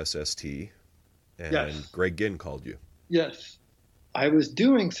resume to SST, and Yes. Greg Ginn called you. Yes, I was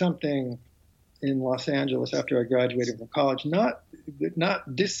doing something in Los Angeles after I graduated from college, not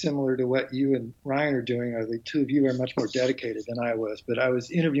dissimilar to what you and Ryan are doing. The two of you are much more dedicated than I was, but I was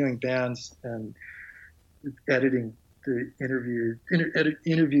interviewing bands and editing the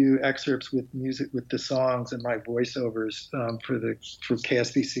interview excerpts with music, with the songs and my voiceovers for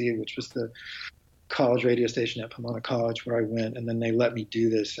KSBC, which was the college radio station at Pomona College where I went, and then they let me do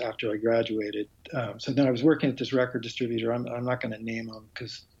this after I graduated. So then I was working at this record distributor. I'm not going to name them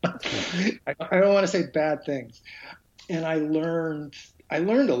because I don't want to say bad things. And I learned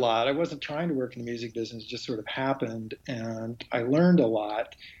a lot. I wasn't trying to work in the music business; it just sort of happened, and I learned a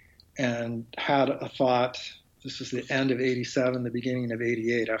lot and had a thought. This was the end of '87, the beginning of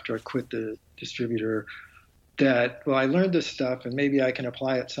 '88, after I quit the distributor. That, well, I learned this stuff, and maybe I can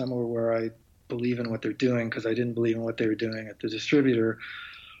apply it somewhere where I believe in what they're doing, because I didn't believe in what they were doing at the distributor.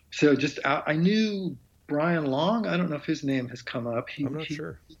 So I knew Brian Long. I don't know if his name has come up. I'm not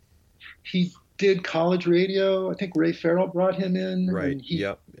sure. He did college radio. I think Ray Farrell brought him in. Right.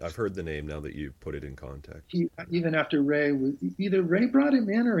 Yep. I've heard the name now that you put it in context. Even after Ray, either Ray brought him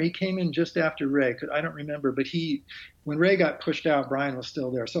in or he came in just after Ray. I don't remember. But when Ray got pushed out, Brian was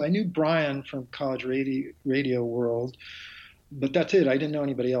still there. So I knew Brian from college radio world. But that's it. I didn't know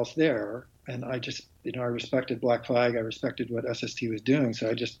anybody else there. And I just, I respected Black Flag. I respected what SST was doing. So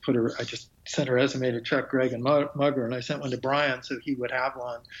I just sent a resume to Chuck, Greg, and Mugger, and I sent one to Brian so he would have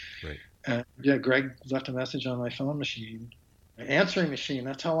one. Right. And yeah, Greg left a message on my phone machine, an answering machine.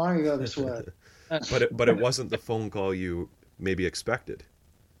 That's how long ago this was. But it wasn't the phone call you maybe expected.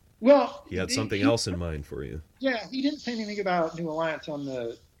 Well, he had something else in mind for you. Yeah, he didn't say anything about New Alliance on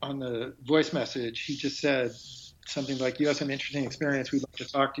the voice message. He just said something like, "You have some interesting experience. We'd like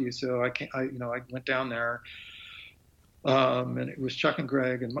to talk to you." So I went down there, and it was Chuck and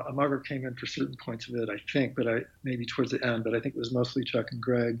Greg, and Mugger came in for certain points of it, I think, but maybe towards the end. But I think it was mostly Chuck and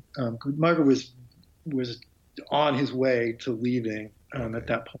Greg. Mugger was on his way to leaving at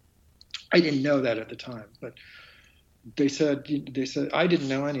that point. I didn't know that at the time, but they said I didn't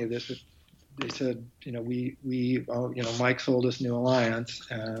know any of this. But they said, Mike sold us New Alliance,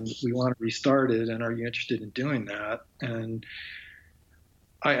 and we want to restart it. And are you interested in doing that? And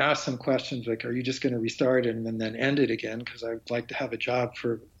I asked some questions like, "Are you just going to restart it and then end it again? Because I'd like to have a job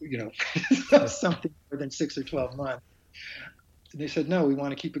for something more than 6 or 12 months." And they said, "No, we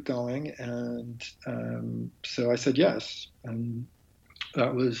want to keep it going." And so I said yes, and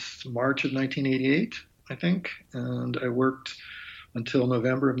that was March of 1988, I think, and I worked until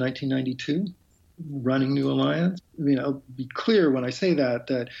November of 1992, running New Alliance. I'll be clear when I say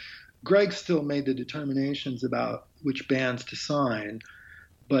that Greg still made the determinations about which bands to sign,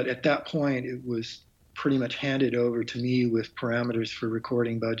 but at that point it was pretty much handed over to me with parameters for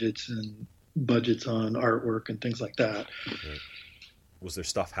recording budgets and budgets on artwork and things like that. Okay. Was there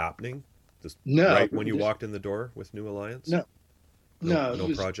stuff happening? No. Right when you walked in the door with New Alliance? No.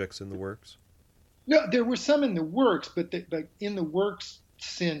 No projects in the works? No, there were some in the works, but in the works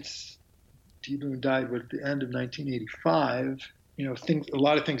since Deepu died at the end of 1985. A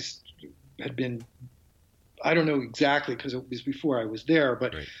lot of things had been. I don't know exactly because it was before I was there,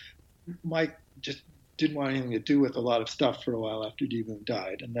 but right. Mike just didn't want anything to do with a lot of stuff for a while after Deepu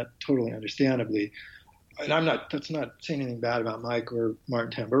died, and that totally understandably. And that's not saying anything bad about Mike or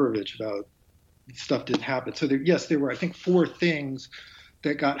Martin Tamburovich about stuff didn't happen. So there were, I think, 4 things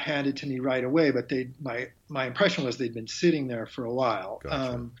that got handed to me right away, but my impression was they'd been sitting there for a while.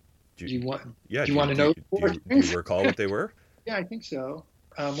 Gotcha. Do you want to do know? do you recall what they were? Yeah, I think so.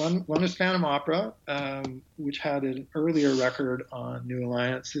 One was Phantom Opera, which had an earlier record on New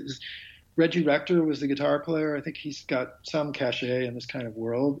Alliance. Reggie Rector was the guitar player. I think he's got some cachet in this kind of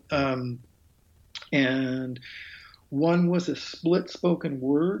world. And one was a split spoken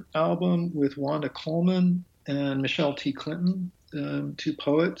word album with Wanda Coleman and Michelle T. Clinton, two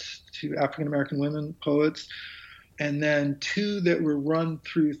poets, two African-American women poets. And then two that were run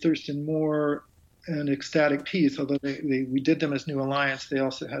through Thurston Moore and Ecstatic Peace, although we did them as New Alliance, they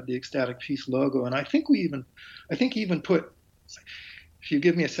also had the Ecstatic Peace logo. And I think he even put, if you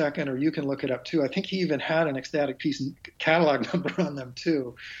give me a second, or you can look it up too, I think he even had an Ecstatic Peace catalog number on them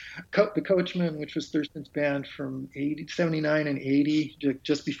too. The Coachman, which was Thurston's band from 79 and 80,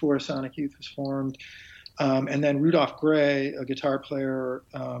 just before Sonic Youth was formed. And then Rudolph Gray, a guitar player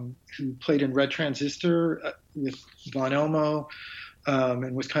who played in Red Transistor with Von Elmo,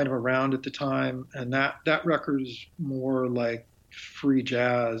 and was kind of around at the time. And that record is more like free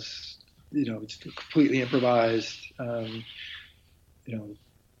jazz, it's completely improvised.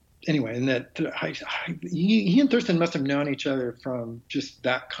 Anyway, and that he and Thurston must have known each other from just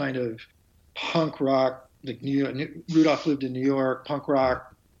that kind of punk rock. Like Rudolph lived in New York, punk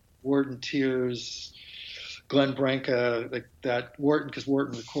rock, Wharton Tears, Glenn Branca, like that. Because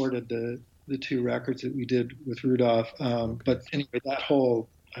Wharton recorded the two records that we did with Rudolph. But anyway, that whole,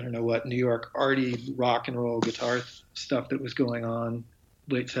 I don't know what, New York arty rock and roll guitar stuff that was going on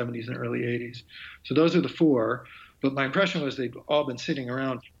late 70s and early 80s. So those are the four. But my impression was they'd all been sitting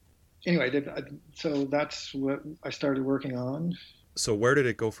around. Anyway, so that's what I started working on. So where did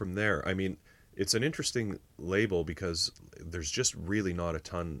it go from there? I mean, it's an interesting label because there's just really not a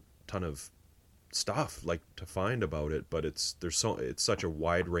ton of stuff like to find about it, but it's such a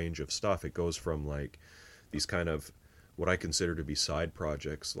wide range of stuff. It goes from like these kind of what I consider to be side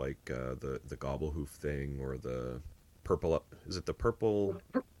projects, like the Gobblehoof thing, or the purple. Is it the purple?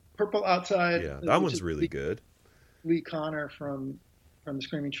 Purple Outside. Yeah, that one's really good. Lee Connor from the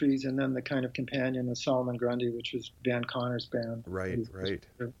Screaming Trees, and then the kind of companion was Solomon Grundy, which was Van Connor's band. Right.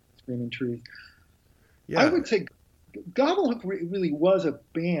 Screaming Trees. Yeah. I would say Gobblehoof really was a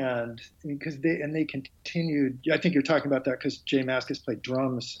band because they continued. I think you're talking about that because Jay Mascis played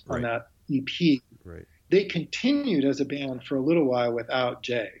drums on that EP. Right. They continued as a band for a little while without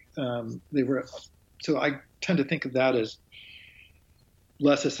Jay. So I tend to think of that as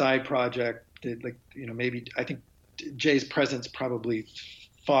less a side project. Maybe I think Jay's presence probably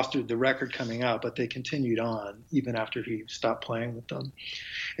fostered the record coming out, but they continued on even after he stopped playing with them.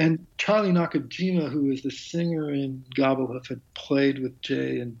 And Charlie Nakajima, who is the singer in Gobblehoof, had played with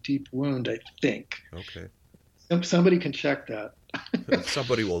Jay in Deep Wound, I think. Okay. Somebody can check that.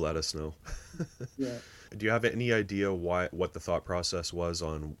 Somebody will let us know. Yeah. Do you have any idea what the thought process was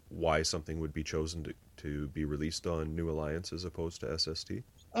on why something would be chosen to be released on New Alliance as opposed to SST?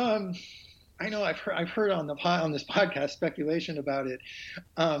 I know I've heard on this podcast speculation about it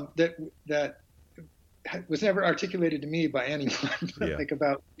that was never articulated to me by anyone. Like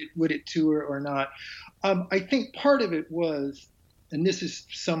about would it tour or not. I think part of it was, and this is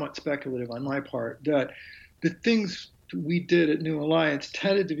somewhat speculative on my part, that the things we did at New Alliance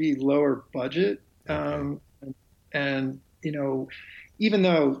tended to be lower budget. Okay. And even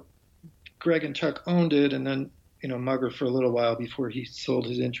though Greg and Chuck owned it, and then Mugger for a little while before he sold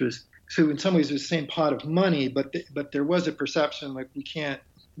his interest. So in some ways it was the same pot of money, but there was a perception like we can't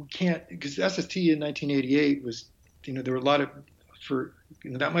because SST in 1988 was there were a lot of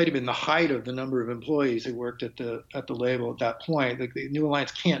that might have been the height of the number of employees who worked at the label at that point. Like the New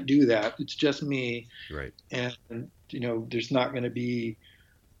Alliance can't do that. It's just me, right? And there's not going to be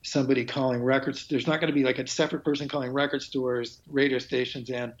somebody calling records. There's not going to be like a separate person calling record stores, radio stations,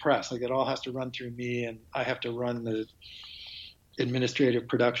 and press. Like it all has to run through me, and I have to run the administrative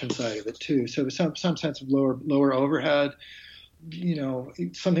production side of it too. So some sense of lower overhead.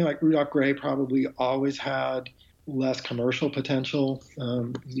 Something like Rudolph Gray probably always had less commercial potential.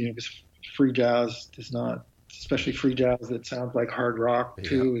 Because free jazz does not, especially free jazz that sounds like hard rock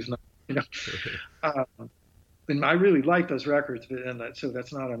too, is not. And I really like those records, so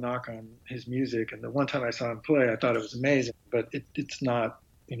that's not a knock on his music. And the one time I saw him play, I thought it was amazing. But it's not.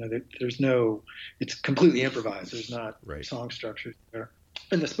 It's completely improvised. There's not song structures there.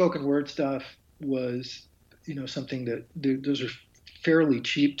 And the spoken word stuff was, something that those are fairly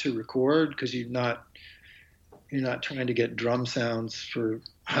cheap to record because you're not trying to get drum sounds for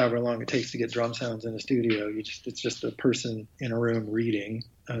however long it takes to get drum sounds in a studio. It's just a person in a room reading.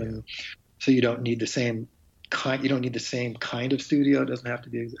 So you don't need the same you don't need the same kind of studio. It doesn't have to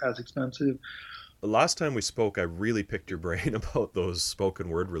be as expensive. The last time we spoke, I really picked your brain about those spoken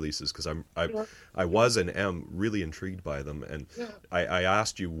word releases because I was and am really intrigued by them, and I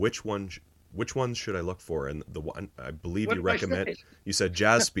asked you which ones should I look for, and the one I believe What you did I recommend, say? you said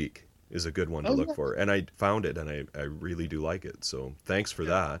Jazz Speak is a good one to Oh, look yeah. for, and I found it, and I really do like it. So thanks for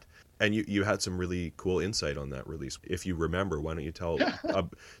that. And you had some really cool insight on that release. If you remember, why don't you tell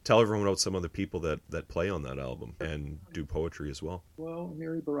everyone about some of the people that play on that album and do poetry as well? Well,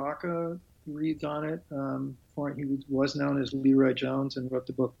 Miri Baraka reads on it. He was known as Leroy Jones and wrote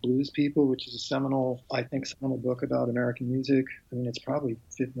the book Blues People, which is a seminal book about American music. I mean, it's probably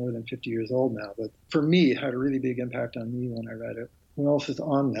more than 50 years old now, but for me, it had a really big impact on me when I read it. Who else is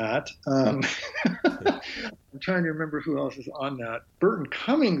on that? I'm trying to remember who else is on that. Burton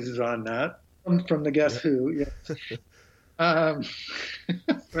Cummings is on that from the Guess Who. Yes.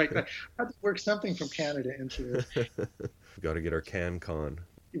 Right. I had to work something from Canada into it. We've got to get our CanCon.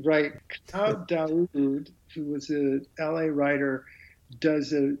 Right. Cloud Daoud, who was a LA writer,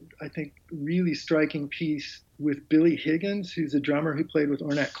 does I think, really striking piece with Billy Higgins, who's a drummer who played with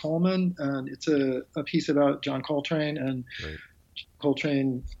Ornette Coleman. And it's a piece about John Coltrane, and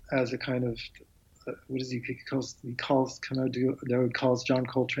Coltrane as a kind of, Daoud calls John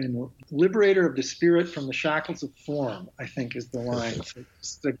Coltrane the liberator of the spirit from the shackles of form, I think is the line. So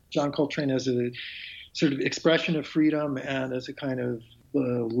it's like John Coltrane as a sort of expression of freedom and as a kind of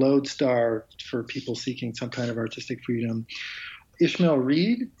lodestar for people seeking some kind of artistic freedom. Ishmael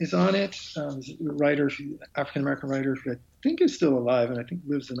Reed is on it, African-American writer who I think is still alive and I think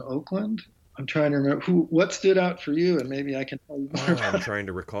lives in Oakland. I'm trying to remember what stood out for you, and maybe I can tell you more about I'm trying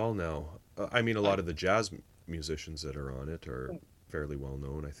to recall now. I mean, a lot of the jazz musicians that are on it are fairly well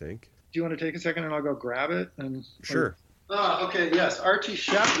known, I think. Do you want to take a second and I'll go grab it? Sure. Okay, yes. Archie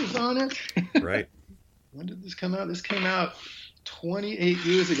Shepp is on it. Right. When did this come out? This came out 28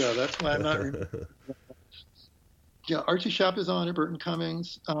 years ago. That's why I'm not remembering. Yeah, Archie Shepp is on it, Burton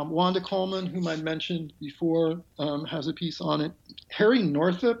Cummings. Wanda Coleman, whom I mentioned before, has a piece on it. Harry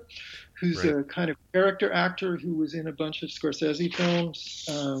Northup, who's a kind of character actor who was in a bunch of Scorsese films.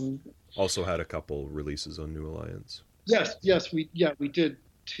 Also had a couple releases on New Alliance. Yes, we did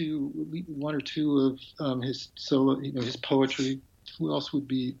one or two of his solo, his poetry. Who else would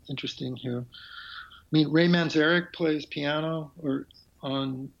be interesting here? I mean, Ray Manzarek plays piano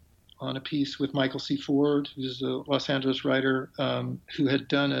on a piece with Michael C. Ford, who's a Los Angeles writer who had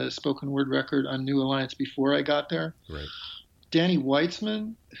done a spoken word record on New Alliance before I got there. Right. Danny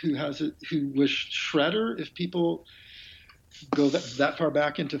Weitzman, who was Shredder, if people go that far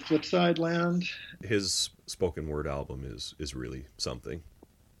back into Flipside land. His spoken word album is really something.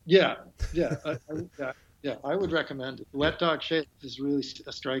 Yeah, I would recommend it. Wet Dog Shakes is really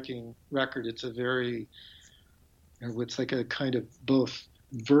a striking record. It's it's like a kind of both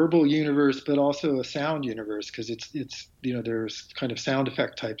verbal universe but also a sound universe, because it's there's kind of sound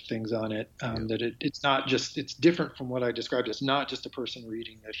effect type things on it that it's not just, it's different from what I described. It's not just a person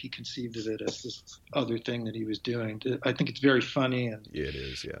reading, that he conceived of it as this other thing that he was doing. I think it's very funny, and it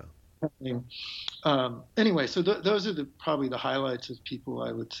is, anyway, so those are probably the highlights of people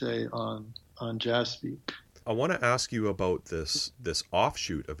I would say on Jazz Speak. I want to ask you about this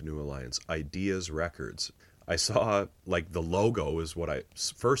offshoot of New Alliance, Ideas Records. I saw, like, the logo is what I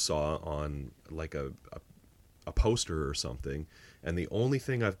first saw on, like, a poster or something, and the only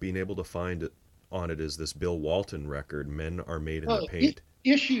thing I've been able to find on it is this Bill Walton record, Men Are Made in the Paint.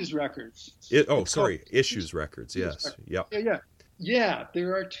 Issues Records. Issues Records, yes. Yep. Yeah,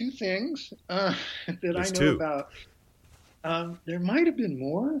 there are two things that There's I know two. about. There might have been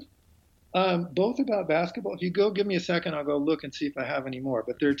more. Both about basketball. If you go, give me a second, I'll go look and see if I have any more.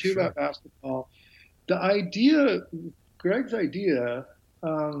 But there are two about basketball. The idea, Greg's idea,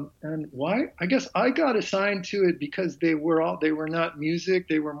 and why? I guess I got assigned to it because they were not music.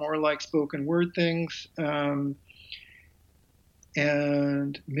 They were more like spoken word things.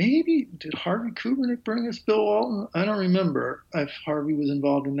 And maybe did Harvey Kubernick bring us Bill Walton? I don't remember if Harvey was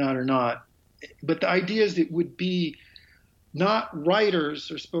involved in that or not. But the idea is it would be not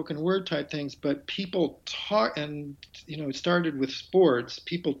writers or spoken word type things, but people talk, and it started with sports,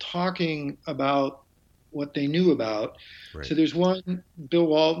 people talking about what they knew about. Right. So there's one, Bill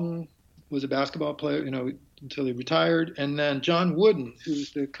Walton was a basketball player, until he retired, and then John Wooden,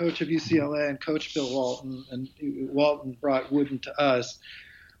 who's the coach of UCLA and coached Bill Walton, and Walton brought Wooden to us,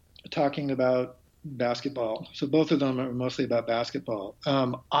 talking about basketball. So both of them are mostly about basketball.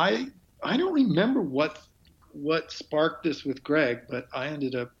 I don't remember what sparked this with Greg, but I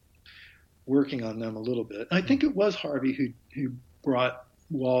ended up working on them a little bit. I think it was Harvey who brought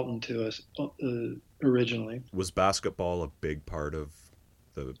Walton to us originally. Was basketball a big part of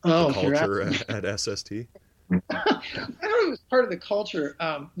the You're culture asking. at SST? I don't know if it was part of the culture.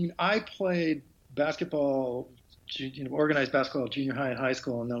 I played basketball, organized basketball at junior high and high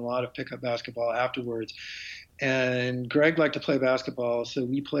school, and then a lot of pickup basketball afterwards. And Greg liked to play basketball, so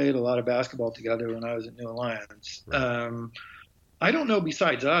we played a lot of basketball together when I was at New Alliance. Right. I don't know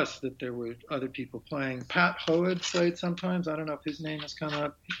besides us that there were other people playing. Pat Hoad played sometimes. I don't know if his name has come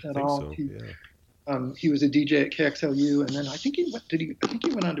up at all. So, He was a DJ at KXLU, and then I think he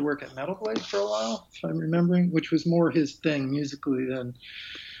went on to work at Metal Blade for a while, if I'm remembering, which was more his thing musically than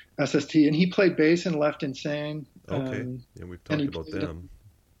SST. And he played bass in Left Insane. Okay. Yeah, we've talked about them.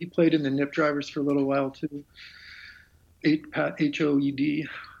 He played in the Nip Drivers for a little while too. Pat HOED,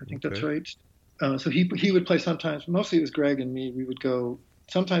 I think that's right. So he would play sometimes. Mostly it was Greg and me. We would go.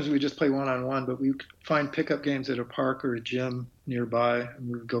 Sometimes we would just play one-on-one, but we would find pickup games at a park or a gym nearby, and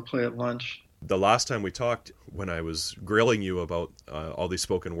we would go play at lunch. The last time we talked, when I was grilling you about all these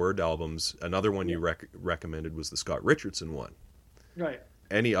spoken word albums, another one you recommended was the Scott Richardson one. Right.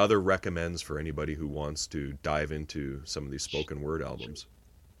 Any other recommends for anybody who wants to dive into some of these spoken word albums?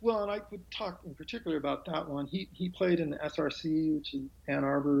 Well, and I would talk in particular about that one. He played in the SRC, which is Ann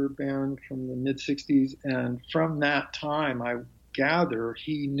Arbor band from the mid-'60s, and from that time, I gather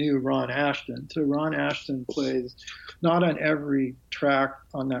he knew Ron Ashton. So Ron Ashton plays not on every track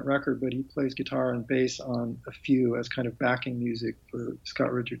on that record, but he plays guitar and bass on a few as kind of backing music for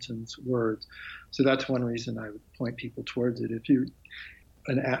Scott Richardson's words. So that's one reason I would point people towards it. If you're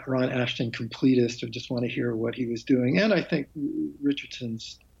an Ron Ashton completist or just want to hear what he was doing. And I think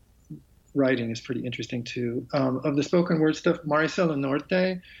Richardson's writing is pretty interesting too. Of the spoken word stuff, Maricela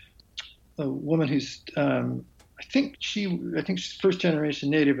Norte, a woman who's I think she's first generation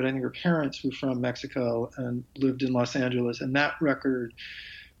native, but I think her parents were from Mexico and lived in Los Angeles. And that record,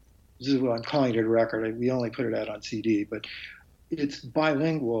 this is what I'm calling it a record. We only put it out on CD, but it's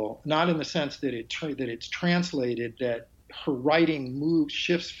bilingual, not in the sense that it's translated, that her writing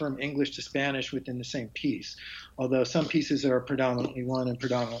shifts from English to Spanish within the same piece. Although some pieces are predominantly one and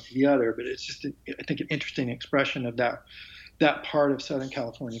predominantly the other, but it's just, I think, an interesting expression of that part of Southern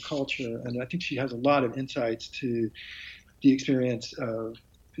California culture. And I think she has a lot of insights to the experience of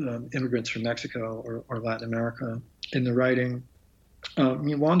immigrants from Mexico or Latin America in the writing.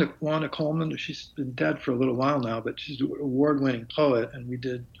 Wanda Coleman, she's been dead for a little while now, but she's an award-winning poet, and we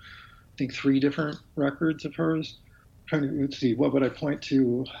did, I think, 3 different records of hers. Let's see, what would I point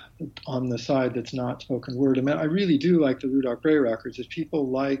to on the side that's not spoken word? I mean, I really do like the Rudolph Gray records. If people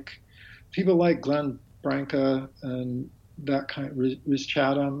like Glenn Branca and that kind of Riz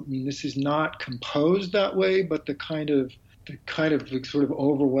Chatham, I mean, this is not composed that way, but the kind of sort of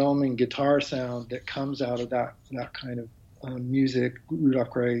overwhelming guitar sound that comes out of that kind of music, Rudolph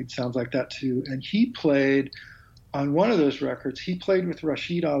Gray sounds like that too. And he played on one of those records, he played with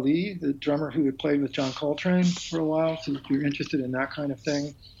Rashid Ali, the drummer who had played with John Coltrane for a while. So if you're interested in that kind of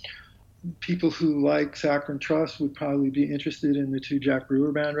thing, people who like Saccharine Trust would probably be interested in the 2 Jack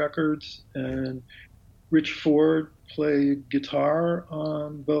Brewer Band records. And Rich Ford played guitar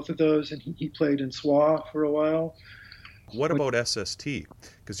on both of those, and he played in SWA for a while. What about SST?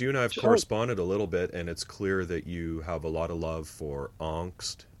 Because you and I have corresponded a little bit, and it's clear that you have a lot of love for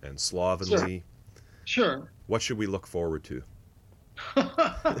Angst and Slovenly. Sure. What should we look forward to?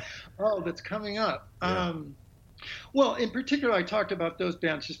 Oh, that's coming up. Yeah. Well, in particular, I talked about those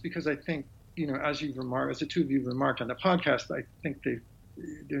bands just because I think, as the two of you remarked on the podcast, I think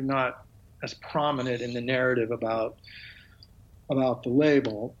they're not as prominent in the narrative about the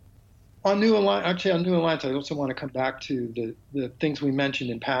label. On New Alliance, I also want to come back to the things we mentioned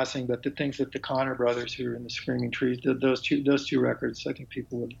in passing, but the things that the Connor brothers, who are in the Screaming Trees, those two records, I think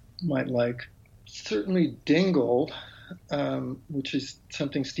people might like. Certainly Dingle, which is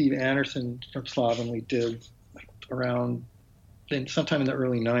something Steve Anderson from Slovenly did around sometime in the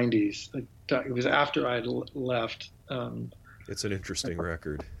early 90s. It was after I left. It's an interesting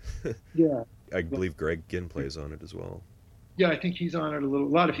record. Yeah. I believe Greg Ginn plays on it as well. Yeah, I think he's on it a little. A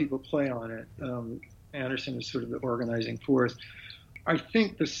lot of people play on it. Anderson is sort of the organizing force. I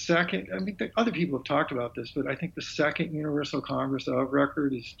think other people have talked about this, but I think the second Universal Congress of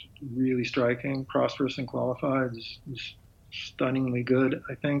record is really striking. Prosperous and Qualified is stunningly good,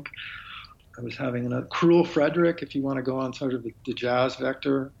 I think. I was having a Cruel Frederick, if you want to go on sort of the jazz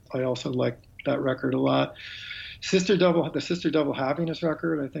vector. I also like that record a lot. The Sister Double Happiness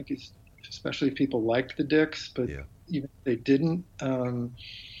record, I think, is, especially if people liked the Dicks, but even if they didn't,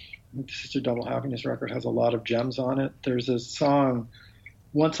 the Sister Double Happiness record has a lot of gems on it. There's a song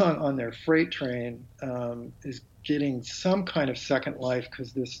one song on their Freight Train is getting some kind of second life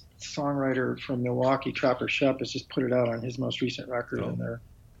because this songwriter from Milwaukee, Trapper Shep, has just put it out on his most recent record, and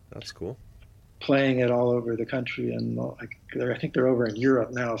that's cool. Playing it all over the country, and I think they're over in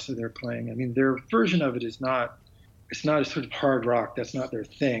Europe now, so they're playing. I mean, their version of it is not. It's not a sort of hard rock. That's not their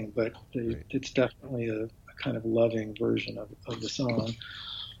thing, but it's definitely a kind of loving version of the song.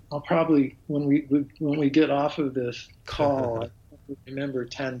 I'll probably when we get off of this call, I remember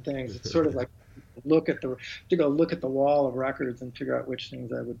 10 things. It's sort of like go look at the wall of records and figure out which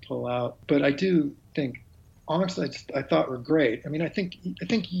things I would pull out. But I do think honestly, I thought were great. I mean, I think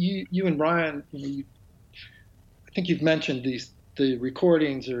you and Ryan, I think you've mentioned the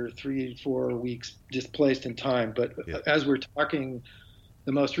recordings are 3-4 weeks displaced in time. But as we're talking,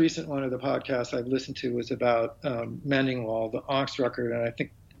 the most recent one of the podcasts I've listened to was about Mending Wall, the Onks record, and I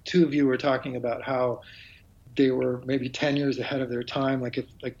think two of you were talking about how they were maybe 10 years ahead of their time,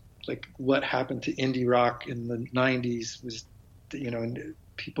 like what happened to indie rock in the 90s was, and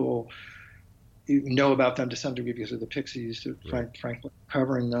people know about them to some degree because of the Pixies, frankly,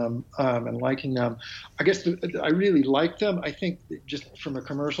 covering them and liking them. I guess I really like them. I think just from a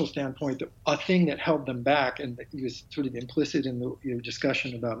commercial standpoint, a thing that held them back, and that was sort of implicit in your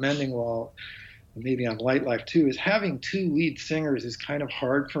discussion about Mending Wall, and maybe on Light Life too, is having two lead singers is kind of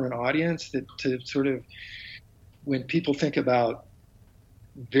hard for an audience to sort of, when people think about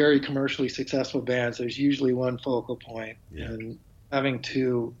very commercially successful bands, there's usually one focal point. And having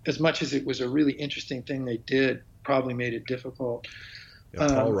two, as much as it was a really interesting thing they did, probably made it difficult.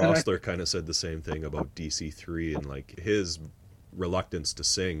 Paul Roessler kind of said the same thing about DC3 and like his reluctance to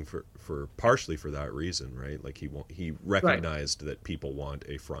sing for partially for that reason, right? Like he recognized that people want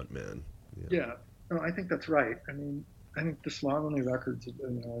a front man. Yeah, no, I think that's right. I mean, I think the Slovenly records,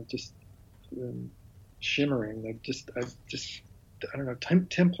 are just shimmering. I don't know.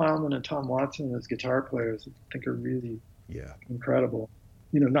 Tim Plowman and Tom Watson as guitar players, I think are really incredible.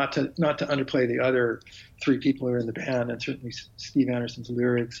 Not to underplay the other three people who are in the band, and certainly Steve Anderson's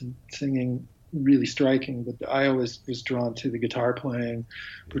lyrics and singing really striking. But I always was drawn to the guitar playing,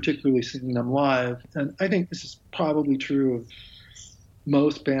 particularly singing them live. And I think this is probably true of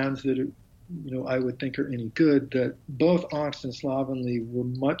most bands that are, I would think are any good, that both Onks and Slovenly were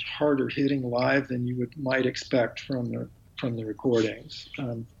much harder hitting live than you might expect from the recordings.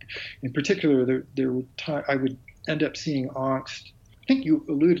 In particular, I would end up seeing Onks. I think you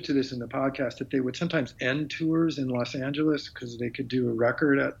alluded to this in the podcast, that they would sometimes end tours in Los Angeles because they could do a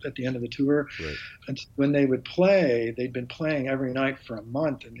record at the end of the tour. Right. And when they would play, they'd been playing every night for a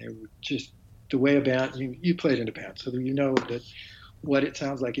month, and they were just the way a band. You played in a band, so you know that what it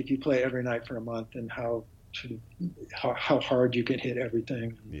sounds like if you play every night for a month, and how hard you can hit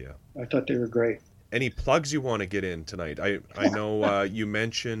everything. Yeah, I thought they were great. Any plugs you want to get in tonight? I know you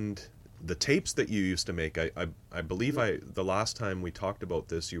mentioned the tapes that you used to make. I believe the last time we talked about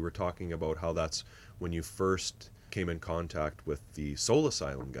this, you were talking about how that's when you first came in contact with the Soul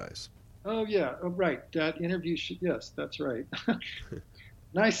Asylum guys. Oh yeah, right. That interview. Yes, that's right.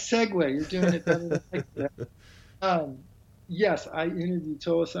 Nice segue. You're doing it better than I did. Yes, I interviewed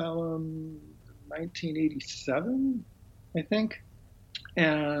Soul Asylum 1987, I think,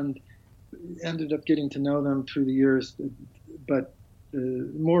 and ended up getting to know them through the years. But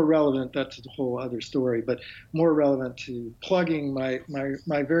more relevant, that's a whole other story, but more relevant to plugging my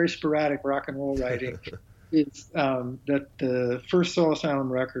very sporadic rock and roll writing is that the first Soul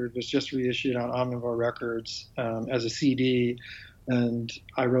Asylum record was just reissued on Omnivore Records as a CD, and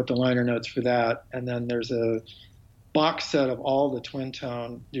I wrote the liner notes for that. And then there's a box set of all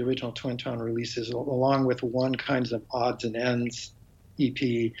the original Twin Tone releases, along with one kinds of odds and ends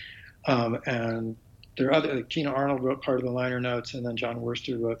EP. And there are other, Tina Arnold wrote part of the liner notes, and then John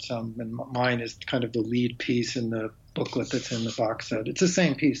Worster wrote some, and mine is kind of the lead piece in the booklet that's in the box set. It's the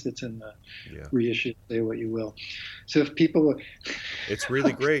same piece that's in the reissue, Say What You Will. So if people... It's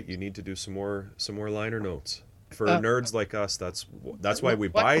really great. You need to do some more liner notes. For nerds like us, that's why we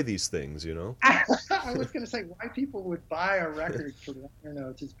buy these things, I was going to say, why people would buy a record for liner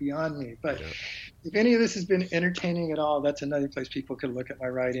notes is beyond me. But if any of this has been entertaining at all, that's another place people could look at my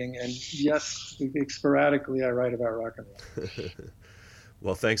writing. And yes, sporadically I write about rock and roll.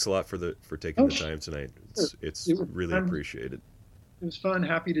 Well, thanks a lot for taking the time tonight. It's really appreciated. It was fun.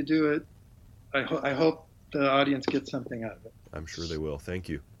 Happy to do it. I hope the audience gets something out of it. I'm sure they will. Thank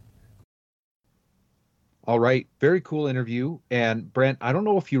you. All right. Very cool interview. And Brent, I don't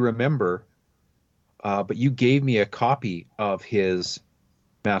know if you remember, but you gave me a copy of his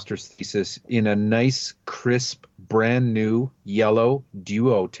master's thesis in a nice, crisp, brand new yellow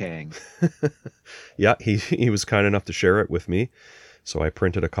duo tang. Yeah, he was kind enough to share it with me. So I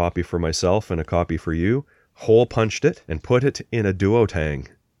printed a copy for myself and a copy for you, hole punched it, and put it in a duotang.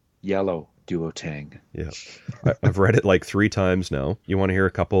 Yellow duotang. Yeah. I've read it like 3 times now. You want to hear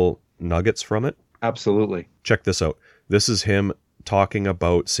a couple nuggets from it? Absolutely. Check this out. This is him talking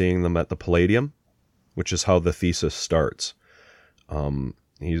about seeing them at the Palladium, which is how the thesis starts.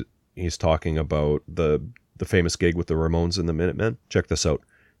 He's talking about the famous gig with the Ramones and the Minutemen. Check this out.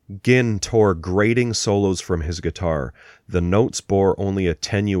 Ginn tore grating solos from his guitar. The notes bore only a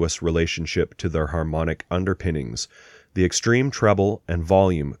tenuous relationship to their harmonic underpinnings. The extreme treble and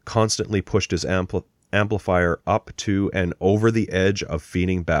volume constantly pushed his amplifier up to and over the edge of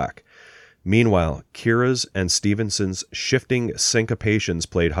feeding back. Meanwhile, Kira's and Stevenson's shifting syncopations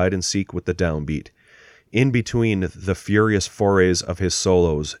played hide-and-seek with the downbeat. In between the furious forays of his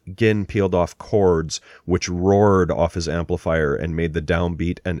solos, Ginn peeled off chords which roared off his amplifier and made the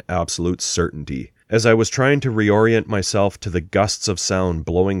downbeat an absolute certainty. As I was trying to reorient myself to the gusts of sound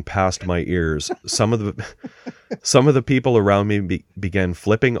blowing past my ears, some of the people around me began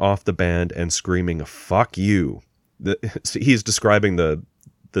flipping off the band and screaming, "Fuck you." He's describing the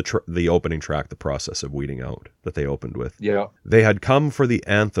opening track, The Process of Weeding Out, that they opened with. Yeah. They had come for the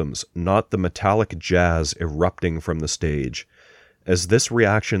anthems, not the metallic jazz erupting from the stage. As this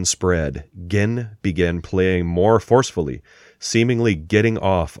reaction spread, Ginn began playing more forcefully, seemingly getting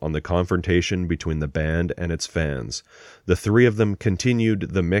off on the confrontation between the band and its fans. The 3 of them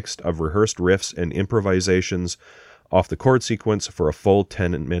continued the mix of rehearsed riffs and improvisations off the chord sequence for a full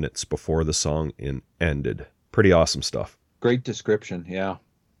 10 minutes before the song ended. Pretty awesome stuff. Great description. Yeah.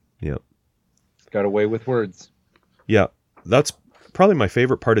 Yeah. Got away with words. Yeah. That's probably my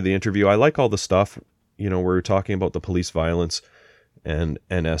favorite part of the interview. I like all the stuff, where we're talking about the police violence and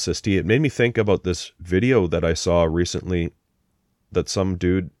SST. It made me think about this video that I saw recently that some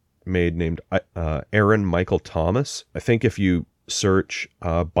dude made named Aaron Michael Thomas. I think if you search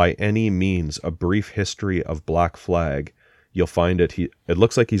by any means a brief history of Black Flag, you'll find it. It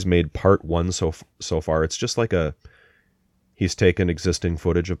looks like he's made part 1 so far. It's just like he's taken existing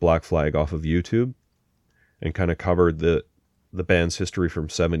footage of Black Flag off of YouTube and kind of covered the band's history from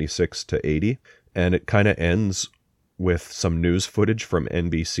 76 to 80. And it kind of ends with some news footage from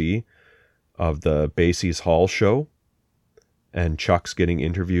NBC of the Basie's Hall show. And Chuck's getting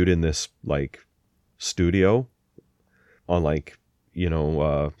interviewed in this studio on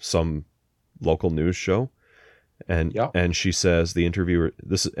some local news show. And she says, the interviewer,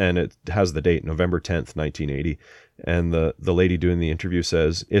 and it has the date, November 10th, 1980. And the lady doing the interview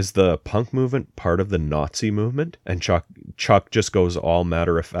says, "Is the punk movement part of the Nazi movement?" And Chuck just goes all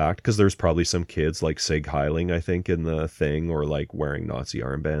matter of fact, because there's probably some kids like Sig Heiling, I think, in the thing, or wearing Nazi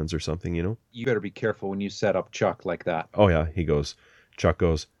armbands or something, You better be careful when you set up Chuck like that. Oh yeah, Chuck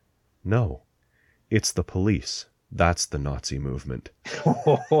goes, "No, it's the police. That's the Nazi movement."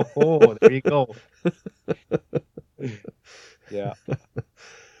 Oh, there you go. Yeah.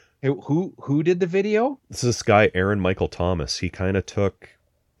 Hey, who did the video? This is this guy, Aaron Michael Thomas. He kind of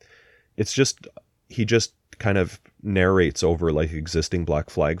he just kind of narrates over existing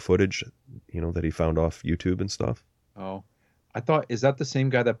Black Flag footage, that he found off YouTube and stuff. Oh, I thought, is that the same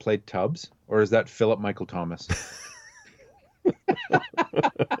guy that played Tubbs, or is that Philip Michael Thomas?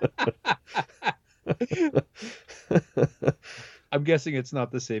 I'm guessing it's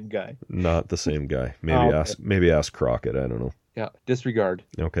not the same guy. Not the same guy. Maybe ask Crockett. I don't know. Yeah, disregard.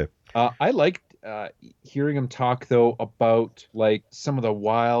 Okay. I liked hearing him talk, though, about some of the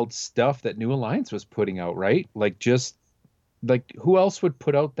wild stuff that New Alliance was putting out, right? Who else would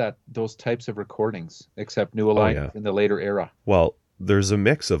put out those types of recordings except New Alliance in the later era? Well, there's a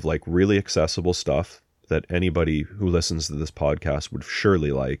mix of really accessible stuff that anybody who listens to this podcast would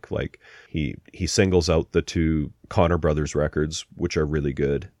surely like. He singles out the 2 Connor Brothers records, which are really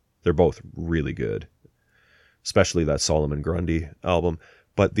good. They're both really good, especially that Solomon Grundy album.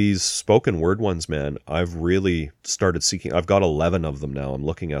 But these spoken word ones, man, I've really started seeking. I've got 11 of them now. I'm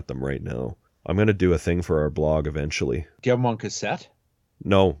looking at them right now. I'm going to do a thing for our blog eventually. Do you have them on cassette?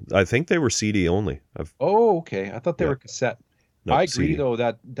 No, I think they were CD only. Oh, okay. I thought they were cassette. No, I agree, CD. though,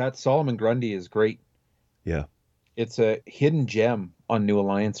 that Solomon Grundy is great. Yeah. It's a hidden gem on New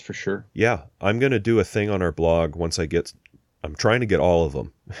Alliance for sure. Yeah, I'm going to do a thing on our blog once I'm trying to get all of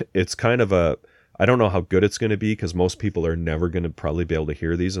them. It's kind of I don't know how good it's going to be, because most people are never going to probably be able to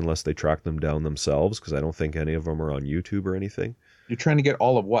hear these unless they track them down themselves, because I don't think any of them are on YouTube or anything. You're trying to get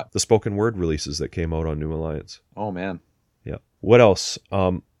all of what? The spoken word releases that came out on New Alliance. Oh, man. Yeah. What else?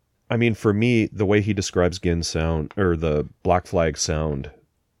 For me, the way he describes Ginn's sound, or the Black Flag sound,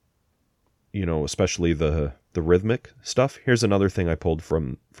 especially the rhythmic stuff. Here's another thing I pulled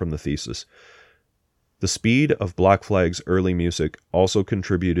from the thesis. The speed of Black Flag's early music also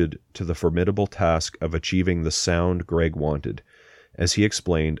contributed to the formidable task of achieving the sound Greg wanted. As he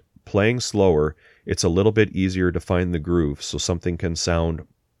explained, playing slower, it's a little bit easier to find the groove so something can sound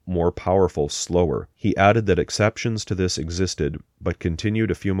more powerful slower. He added that exceptions to this existed, but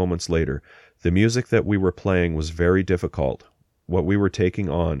continued a few moments later. The music that we were playing was very difficult. What we were taking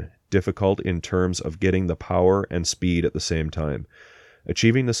on, difficult in terms of getting the power and speed at the same time.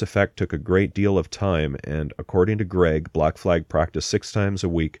 Achieving this effect took a great deal of time, and according to Greg, Black Flag practiced 6 times a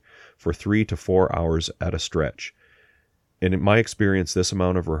week for 3 to 4 hours at a stretch. And in my experience, this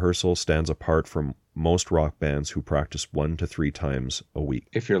amount of rehearsal stands apart from most rock bands who practice 1 to 3 times a week.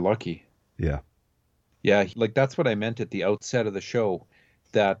 If you're lucky. Yeah. Yeah, like that's what I meant at the outset of the show,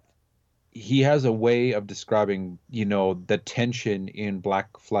 that he has a way of describing, the tension in Black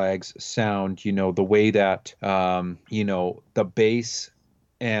Flag's sound, the way that, the bass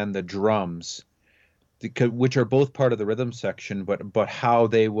and the drums, which are both part of the rhythm section, but how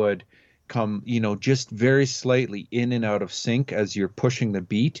they would come, just very slightly in and out of sync as you're pushing the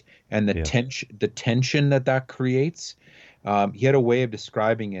beat, and the tension that creates. He had a way of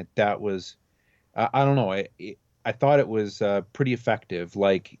describing it that was, I don't know, I thought it was pretty effective.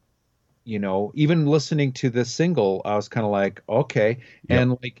 Like, even listening to this single, I was kind of like, okay. Yep.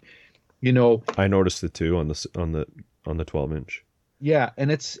 And like, I noticed it too on the 12-inch. Yeah,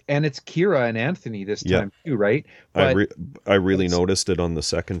 and it's Kira and Anthony this time too, right? But I really noticed it on the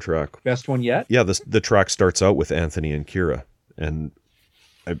second track. Best one yet? Yeah, the track starts out with Anthony and Kira, and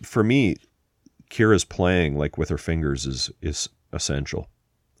for me, Kira's playing like with her fingers is essential.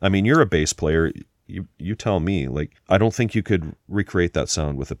 I mean, you're a bass player. You tell me. Like, I don't think you could recreate that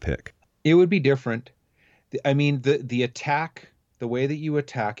sound with a pick. It would be different. I mean, the attack, the way that you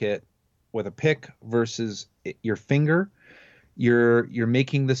attack it with a pick versus your finger, you're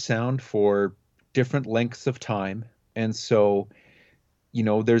making the sound for different lengths of time. And so,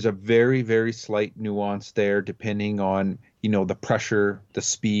 there's a very, very slight nuance there depending on, the pressure, the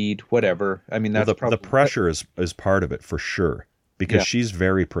speed, whatever. I mean, that's probably the pressure is part of it for sure. Because she's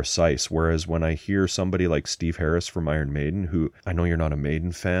very precise, whereas when I hear somebody like Steve Harris from Iron Maiden, who I know you're not a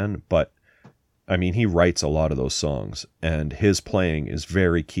Maiden fan, but I mean, he writes a lot of those songs, and his playing is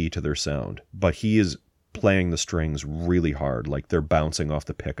very key to their sound. But he is playing the strings really hard, like they're bouncing off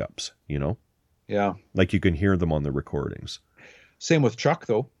the pickups, Yeah. Like you can hear them on the recordings. Same with Chuck,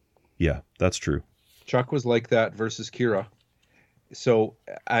 though. Yeah, that's true. Chuck was like that versus Kira. So,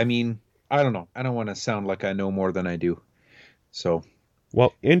 I mean, I don't know. I don't want to sound like I know more than I do. So,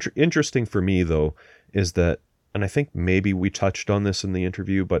 well, interesting for me, though, is that, and I think maybe we touched on this in the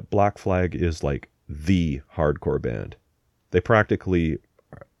interview, but Black Flag is like the hardcore band. They practically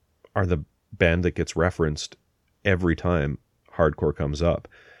are the band that gets referenced every time hardcore comes up.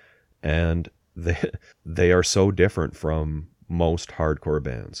 And they are so different from most hardcore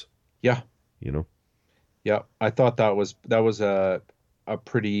bands. Yeah. Yeah, I thought that was a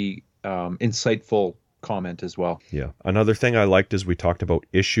pretty insightful comment as well. Yeah. Another thing I liked is we talked about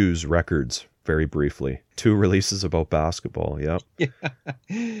Issues Records very briefly. 2 releases about basketball. Yep.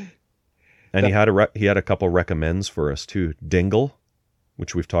 Yeah. And he had a couple recommends for us too. Dingle,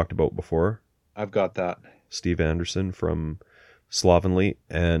 which we've talked about before. I've got that. Steve Anderson from Slovenly,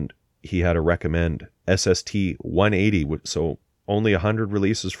 and he had a recommend SST 180. So only 100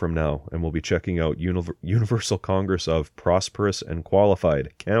 releases from now, and we'll be checking out Universal Congress of Prosperous and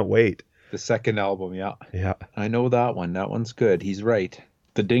Qualified. Can't wait. The second album, yeah. Yeah. I know that one. That one's good. He's right.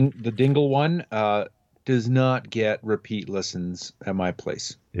 The Dingle one does not get repeat listens at my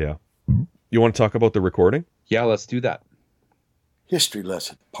place. Yeah. You want to talk about the recording? Yeah, let's do that. History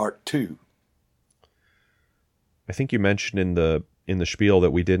lesson, part 2. I think you mentioned in the spiel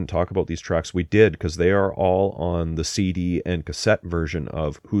that we didn't talk about these tracks. We did, because they are all on the CD and cassette version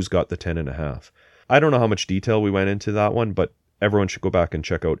of Who's Got the 10.5. I don't know how much detail we went into that one, but everyone should go back and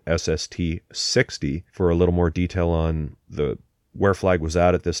check out SST 60 for a little more detail on where Flag was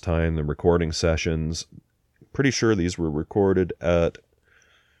at this time, the recording sessions. Pretty sure these were recorded at,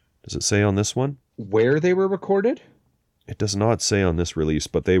 does it say on this one? Where they were recorded? It does not say on this release,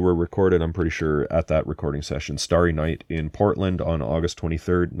 but they were recorded, I'm pretty sure, at that recording session. Starry Night in Portland on August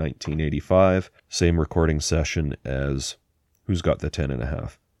 23rd, 1985. Same recording session as Who's Got the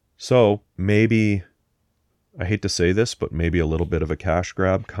 10.5. So maybe, I hate to say this, but maybe a little bit of a cash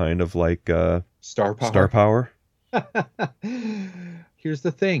grab, kind of like Star Power. Star Power. Here's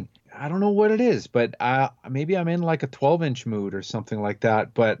the thing. I don't know what it is, but maybe I'm in like a 12-inch mood or something like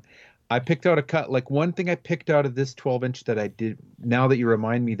that. But I picked out a cut. Like, one thing I picked out of this 12-inch that I did, now that you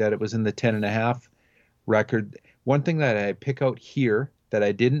remind me that it was in the 10.5 record, one thing that I pick out here that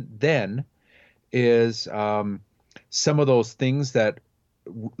I didn't then is some of those things that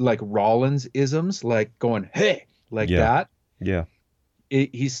like Rollins isms, like going hey, like Yeah. that. Yeah.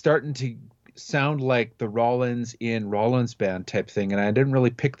 He's starting to sound like the Rollins in Rollins band type thing, and I didn't really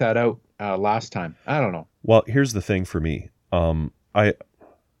pick that out last time. I don't know. Well, here's the thing for me. I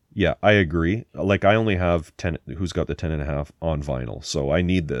agree. Like, I only have 10 Who's Got the 10.5 on vinyl, so I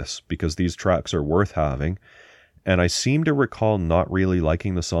need this because these tracks are worth having. And I seem to recall not really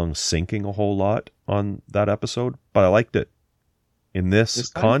liking the song Sinking a whole lot on that episode, but I liked it in this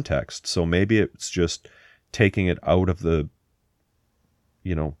context. So maybe it's just taking it out of the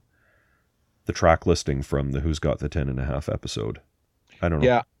track listing from the Who's Got the 10.5 episode. I don't know.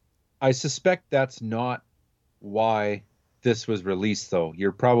 Yeah, I suspect that's not why this was released, though.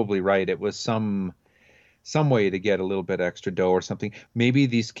 You're probably right. It was some way to get a little bit extra dough or something. Maybe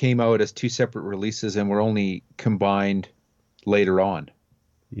these came out as two separate releases and were only combined later on.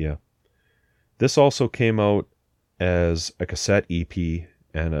 Yeah. This also came out as a cassette EP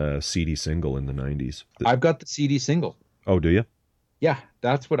and a CD single in the 90s. I've got the CD single. Oh, do you? Yeah,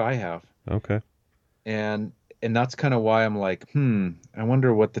 that's what I have. Okay. And that's kind of why I'm like, I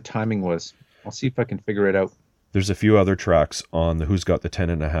wonder what the timing was. I'll see if I can figure it out. There's a few other tracks on the Who's Got the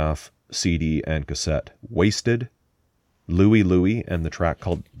 10.5 CD and cassette. Wasted, Louie Louie, and the track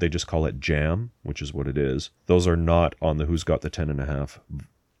they just call it Jam, which is what it is. Those are not on the Who's Got the 10.5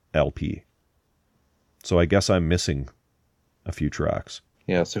 LP. So I guess I'm missing a few tracks.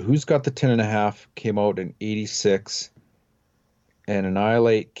 Yeah, so Who's Got the 10.5 came out in 86, and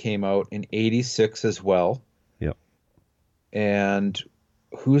Annihilate came out in 86 as well. Yep. And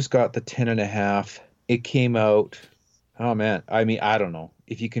Who's Got the 10.5, it came out, oh man, I mean, I don't know.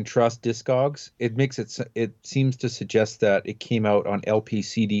 If you can trust Discogs, it seems to suggest that it came out on LP,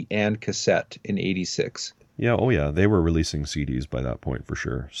 CD, and cassette in 86. Yeah, oh yeah, they were releasing CDs by that point for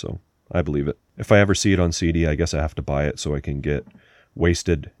sure, so I believe it. If I ever see it on CD, I guess I have to buy it so I can get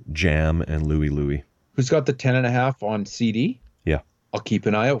Wasted, Jam, and Louie Louie. Who's Got the 10.5 on CD? Yeah. I'll keep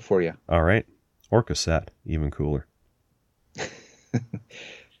an eye out for you. All right. Or cassette, even cooler.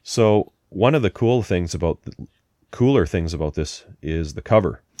 So one of the cooler things about this is the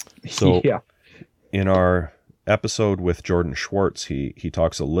cover. So yeah. In our episode with Jordan Schwartz, he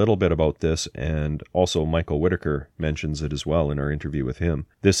talks a little bit about this, and also Michael Whitaker mentions it as well in our interview with him.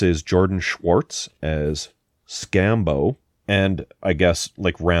 This is Jordan Schwartz as Scambo, and I guess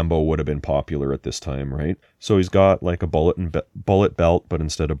like Rambo would have been popular at this time, right? So he's got like a bullet belt, but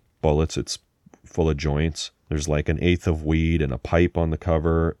instead of bullets, it's full of joints. There's like an eighth of weed and a pipe on the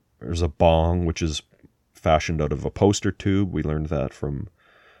cover. There's a bong, which is fashioned out of a poster tube. We learned that from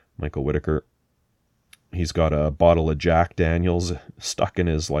Michael Whitaker. He's got a bottle of Jack Daniels stuck in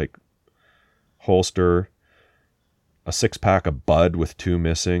his like holster, a 6-pack of Bud with 2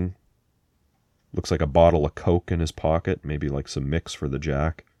 missing. Looks like a bottle of Coke in his pocket, maybe like some mix for the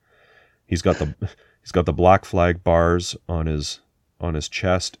Jack. He's got the black flag bars on his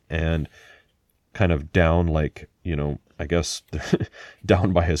chest, and kind of down, like, I guess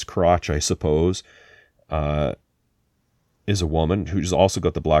down by his crotch, I suppose, is a woman who's also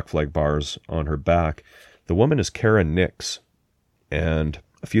got the black flag bars on her back. The woman is Kara Nix, and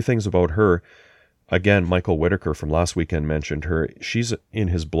a few things about her. Again, Michael Whitaker from last weekend mentioned her. She's in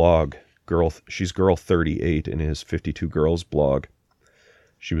his blog, she's Girl 38 in his 52 Girls blog.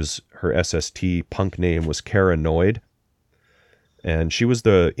 Her SST punk name was Caranoid, and she was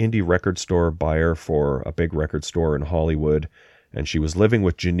the indie record store buyer for a big record store in Hollywood, and she was living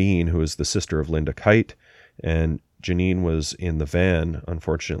with Janine, who is the sister of Linda Kite, and Janine was in the van,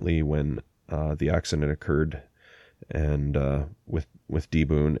 unfortunately, when the accident occurred, and with D.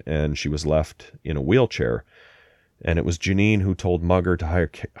 Boone, and she was left in a wheelchair. And it was Janine who told Mugger to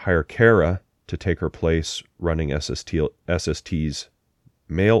hire Kara to take her place running SST's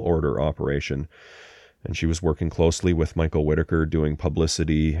mail order operation. And she was working closely with Michael Whitaker doing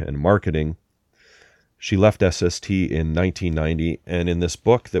publicity and marketing. She left SST in 1990, and in this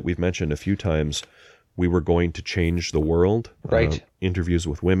book that we've mentioned a few times, We Were Going to Change the World. Right. Interviews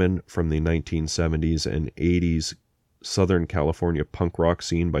with women from the 1970s and 80s Southern California punk rock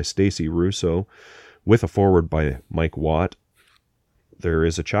scene by Stacey Russo, with a foreword by Mike Watt. There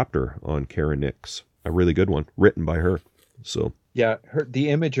is a chapter on Kara Nix, a really good one, written by her. So yeah, the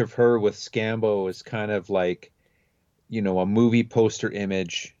image of her with Scambo is kind of like, a movie poster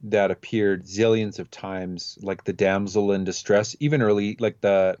image that appeared zillions of times, like the damsel in distress, even early, like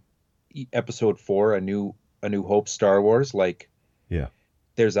the episode 4, A New Hope, Star Wars. Like, yeah,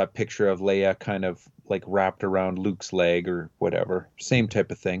 there's that picture of Leia kind of like wrapped around Luke's leg or whatever. Same type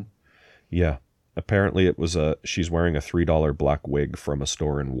of thing. Yeah. Apparently she's wearing a $3 black wig from a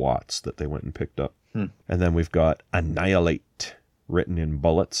store in Watts that they went and picked up. And then we've got Annihilate written in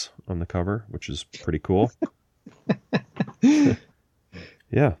bullets on the cover, which is pretty cool. Yeah,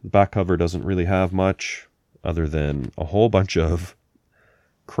 the back cover doesn't really have much other than a whole bunch of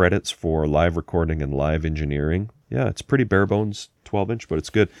credits for live recording and live engineering. Yeah, it's pretty bare bones 12-inch, but it's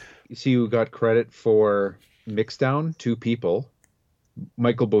good. You see who got credit for Mixdown? 2 people.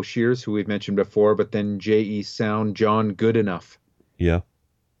 Michael Boshears, who we've mentioned before, but then J.E. Sound, John Goodenough. Yeah.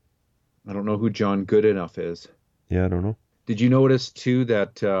 I don't know who John Goodenough is. Yeah, I don't know. Did you notice, too,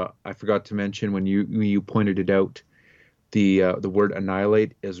 that I forgot to mention when you pointed it out, the word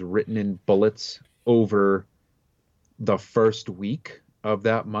Annihilate is written in bullets over the first week of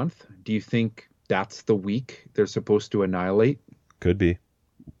that month? Do you think that's the week they're supposed to annihilate? Could be.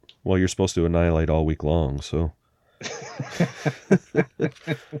 Well, you're supposed to annihilate all week long, so...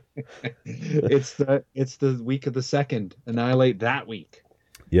 It's the week of the 2nd. Annihilate that week.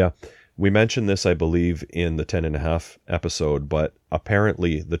 Yeah. We mentioned this, I believe, in the 10.5 episode, but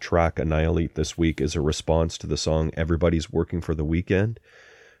apparently the track Annihilate this week is a response to the song Everybody's Working for the Weekend,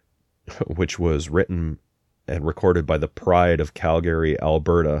 which was written and recorded by the pride of Calgary,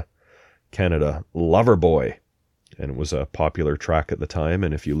 Alberta, Canada, Loverboy. And it was a popular track at the time.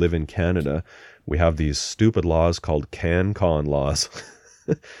 And if you live in Canada, we have these stupid laws called CanCon laws.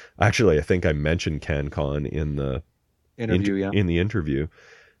 Actually, I think I mentioned CanCon in the interview. In the interview.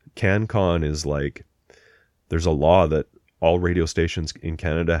 CanCon is like, there's a law that all radio stations in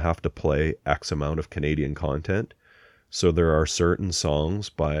Canada have to play X amount of Canadian content. So there are certain songs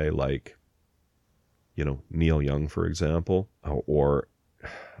by, like, you know, Neil Young, for example, or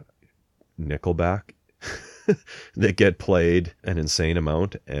Nickelback that get played an insane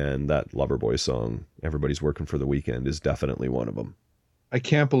amount. And that Loverboy song, Everybody's Working for the Weekend, is definitely one of them. I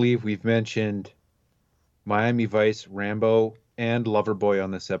can't believe we've mentioned Miami Vice, Rambo, and Loverboy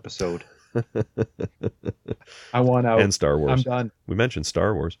on this episode. I want out. And Star Wars. I'm done. We mentioned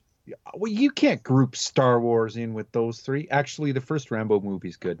Star Wars. Well, you can't group Star Wars in with those 3. Actually, the first Rambo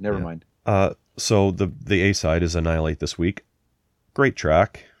movie's good. Never mind. So the A-side is Annihilate this week. Great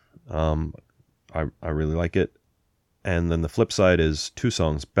track. I really like it. And then the flip side is 2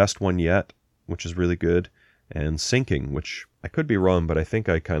 songs. Best One Yet, which is really good, and Sinking, which I could be wrong, but I think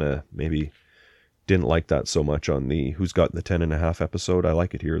I kind of maybe didn't like that so much on the Who's Got the 10.5 episode. I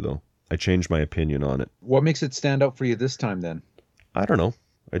like it here, though. I changed my opinion on it. What makes it stand out for you this time, then? I don't know.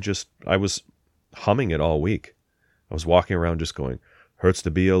 I was humming it all week. I was walking around just going, hurts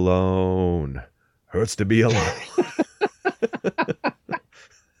to be alone. Hurts to be alone.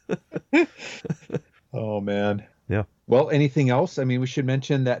 Oh, man. Yeah. Well, anything else? I mean, we should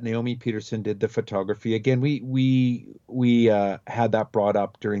mention that Naomi Peterson did the photography. Again, we had that brought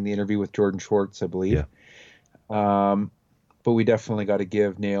up during the interview with Jordan Schwartz, I believe. Yeah. But we definitely got to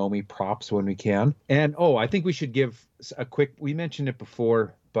give Naomi props when we can. And, I think we should give a quick, we mentioned it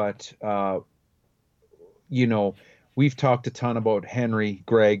before, but, we've talked a ton about Henry,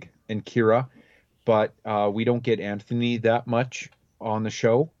 Greg, and Kira, but we don't get Anthony that much on the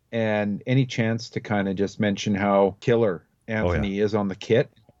show. And any chance to kind of just mention how killer Anthony is on the kit,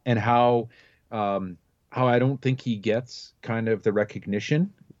 and how I don't think he gets kind of the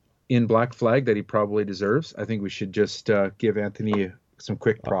recognition in Black Flag that he probably deserves. I think we should just give Anthony some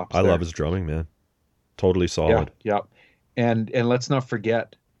quick props. I love his drumming, man. Totally solid. Yeah. And let's not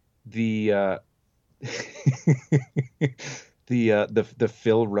forget the the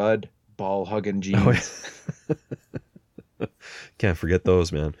Phil Rudd ball hugging jeans. Can't forget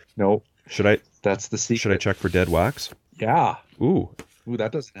those, man. No. That's the secret. Should I check for dead wax? Yeah. Ooh,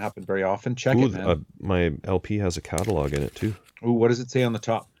 that doesn't happen very often. Check it, man. My LP has a catalog in it too. Ooh, what does it say on the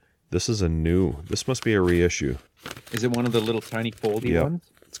top? This must be a reissue. Is it one of the little tiny foldy ones?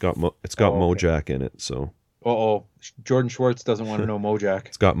 It's got Mojack in it, so. Jordan Schwartz doesn't want to know Mojack.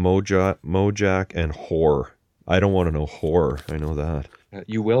 It's got Mojack and Whore. I don't want to know Whore. I know that.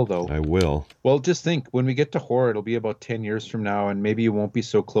 You will, though. I will. Well, just think, when we get to Whore, it'll be about 10 years from now, and maybe you won't be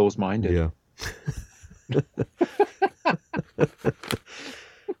so close-minded. Yeah.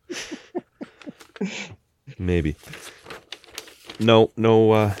 Maybe. No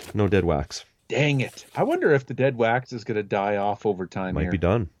dead wax. Dang it. I wonder if the dead wax is going to die off over time. Might be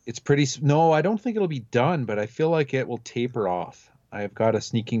done. It's no, I don't think it'll be done, but I feel like it will taper off. I've got a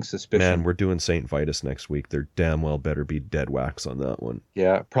sneaking suspicion. Man, we're doing St. Vitus next week. There damn well better be dead wax on that one.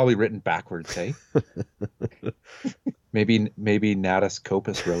 Yeah, probably written backwards, hey? Maybe Natus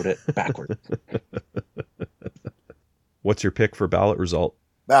Copus wrote it backwards. What's your pick for ballot result?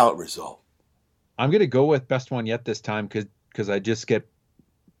 Ballot result. I'm going to go with Best One Yet this time because I just get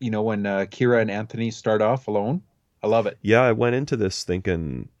when Kira and Anthony start off alone. I love it. Yeah, I went into this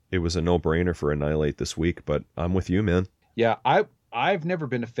thinking it was a no-brainer for Annihilate this week, but I'm with you, man. Yeah, I've never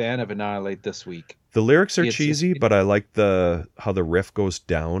been a fan of Annihilate this week. The lyrics are cheesy, but I like how the riff goes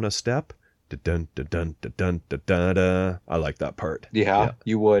down a step. Da-dun, da-dun, da-dun, da-da-da. I like that part. Yeah.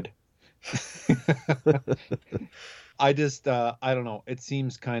 You would. I just, I don't know. It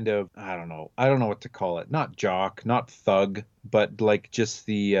seems kind of, I don't know what to call it. Not jock, not thug, but like just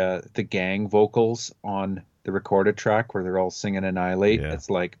the gang vocals on the recorded track where they're all singing Annihilate. Yeah. It's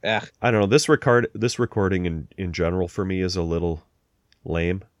like, I don't know. This recording in general for me is a little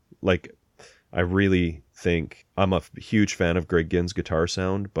lame. Like, I really think I'm a huge fan of Greg Ginn's guitar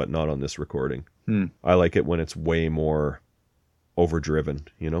sound, but not on this recording. I like it when it's way more overdriven,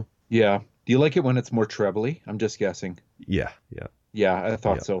 Yeah. Do you like it when it's more trebly? I'm just guessing. Yeah. Yeah, I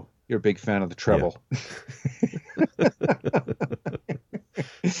thought so. You're a big fan of the treble.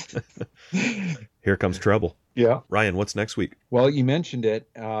 Yeah. Here comes treble. Yeah. Ryan, what's next week? Well, you mentioned it.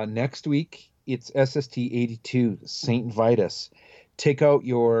 Next week, it's SST 82, St. Vitus. Take out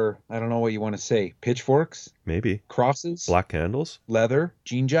your, I don't know what you want to say, pitchforks? Maybe. Crosses? Black candles? Leather?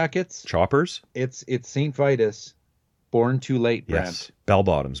 Jean jackets? Choppers? It's St. Vitus. Born Too Late brand. Yes. Bell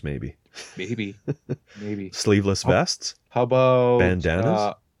bottoms, maybe. Maybe. Sleeveless vests? How about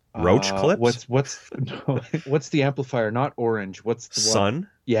bandanas? Roach clips? What's the amplifier? Not orange. What's the sun?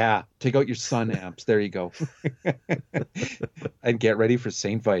 Yeah, take out your sun amps. There you go. And get ready for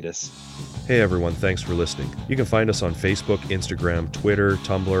St. Vitus. Hey everyone, thanks for listening. You can find us on Facebook, Instagram, Twitter,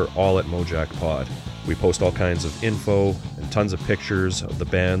 Tumblr, all at Mojack Pod. We post all kinds of info and tons of pictures of the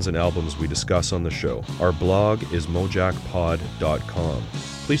bands and albums we discuss on the show. Our blog is mojackpod.com.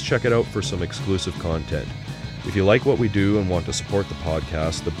 Please check it out for some exclusive content. If you like what we do and want to support the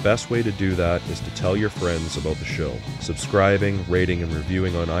podcast, the best way to do that is to tell your friends about the show. Subscribing, rating, and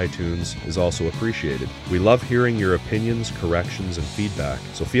reviewing on iTunes is also appreciated. We love hearing your opinions, corrections, and feedback,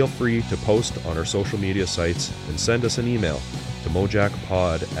 so feel free to post on our social media sites and send us an email to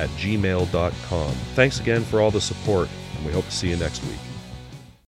mojackpod@gmail.com. Thanks again for all the support, and we hope to see you next week.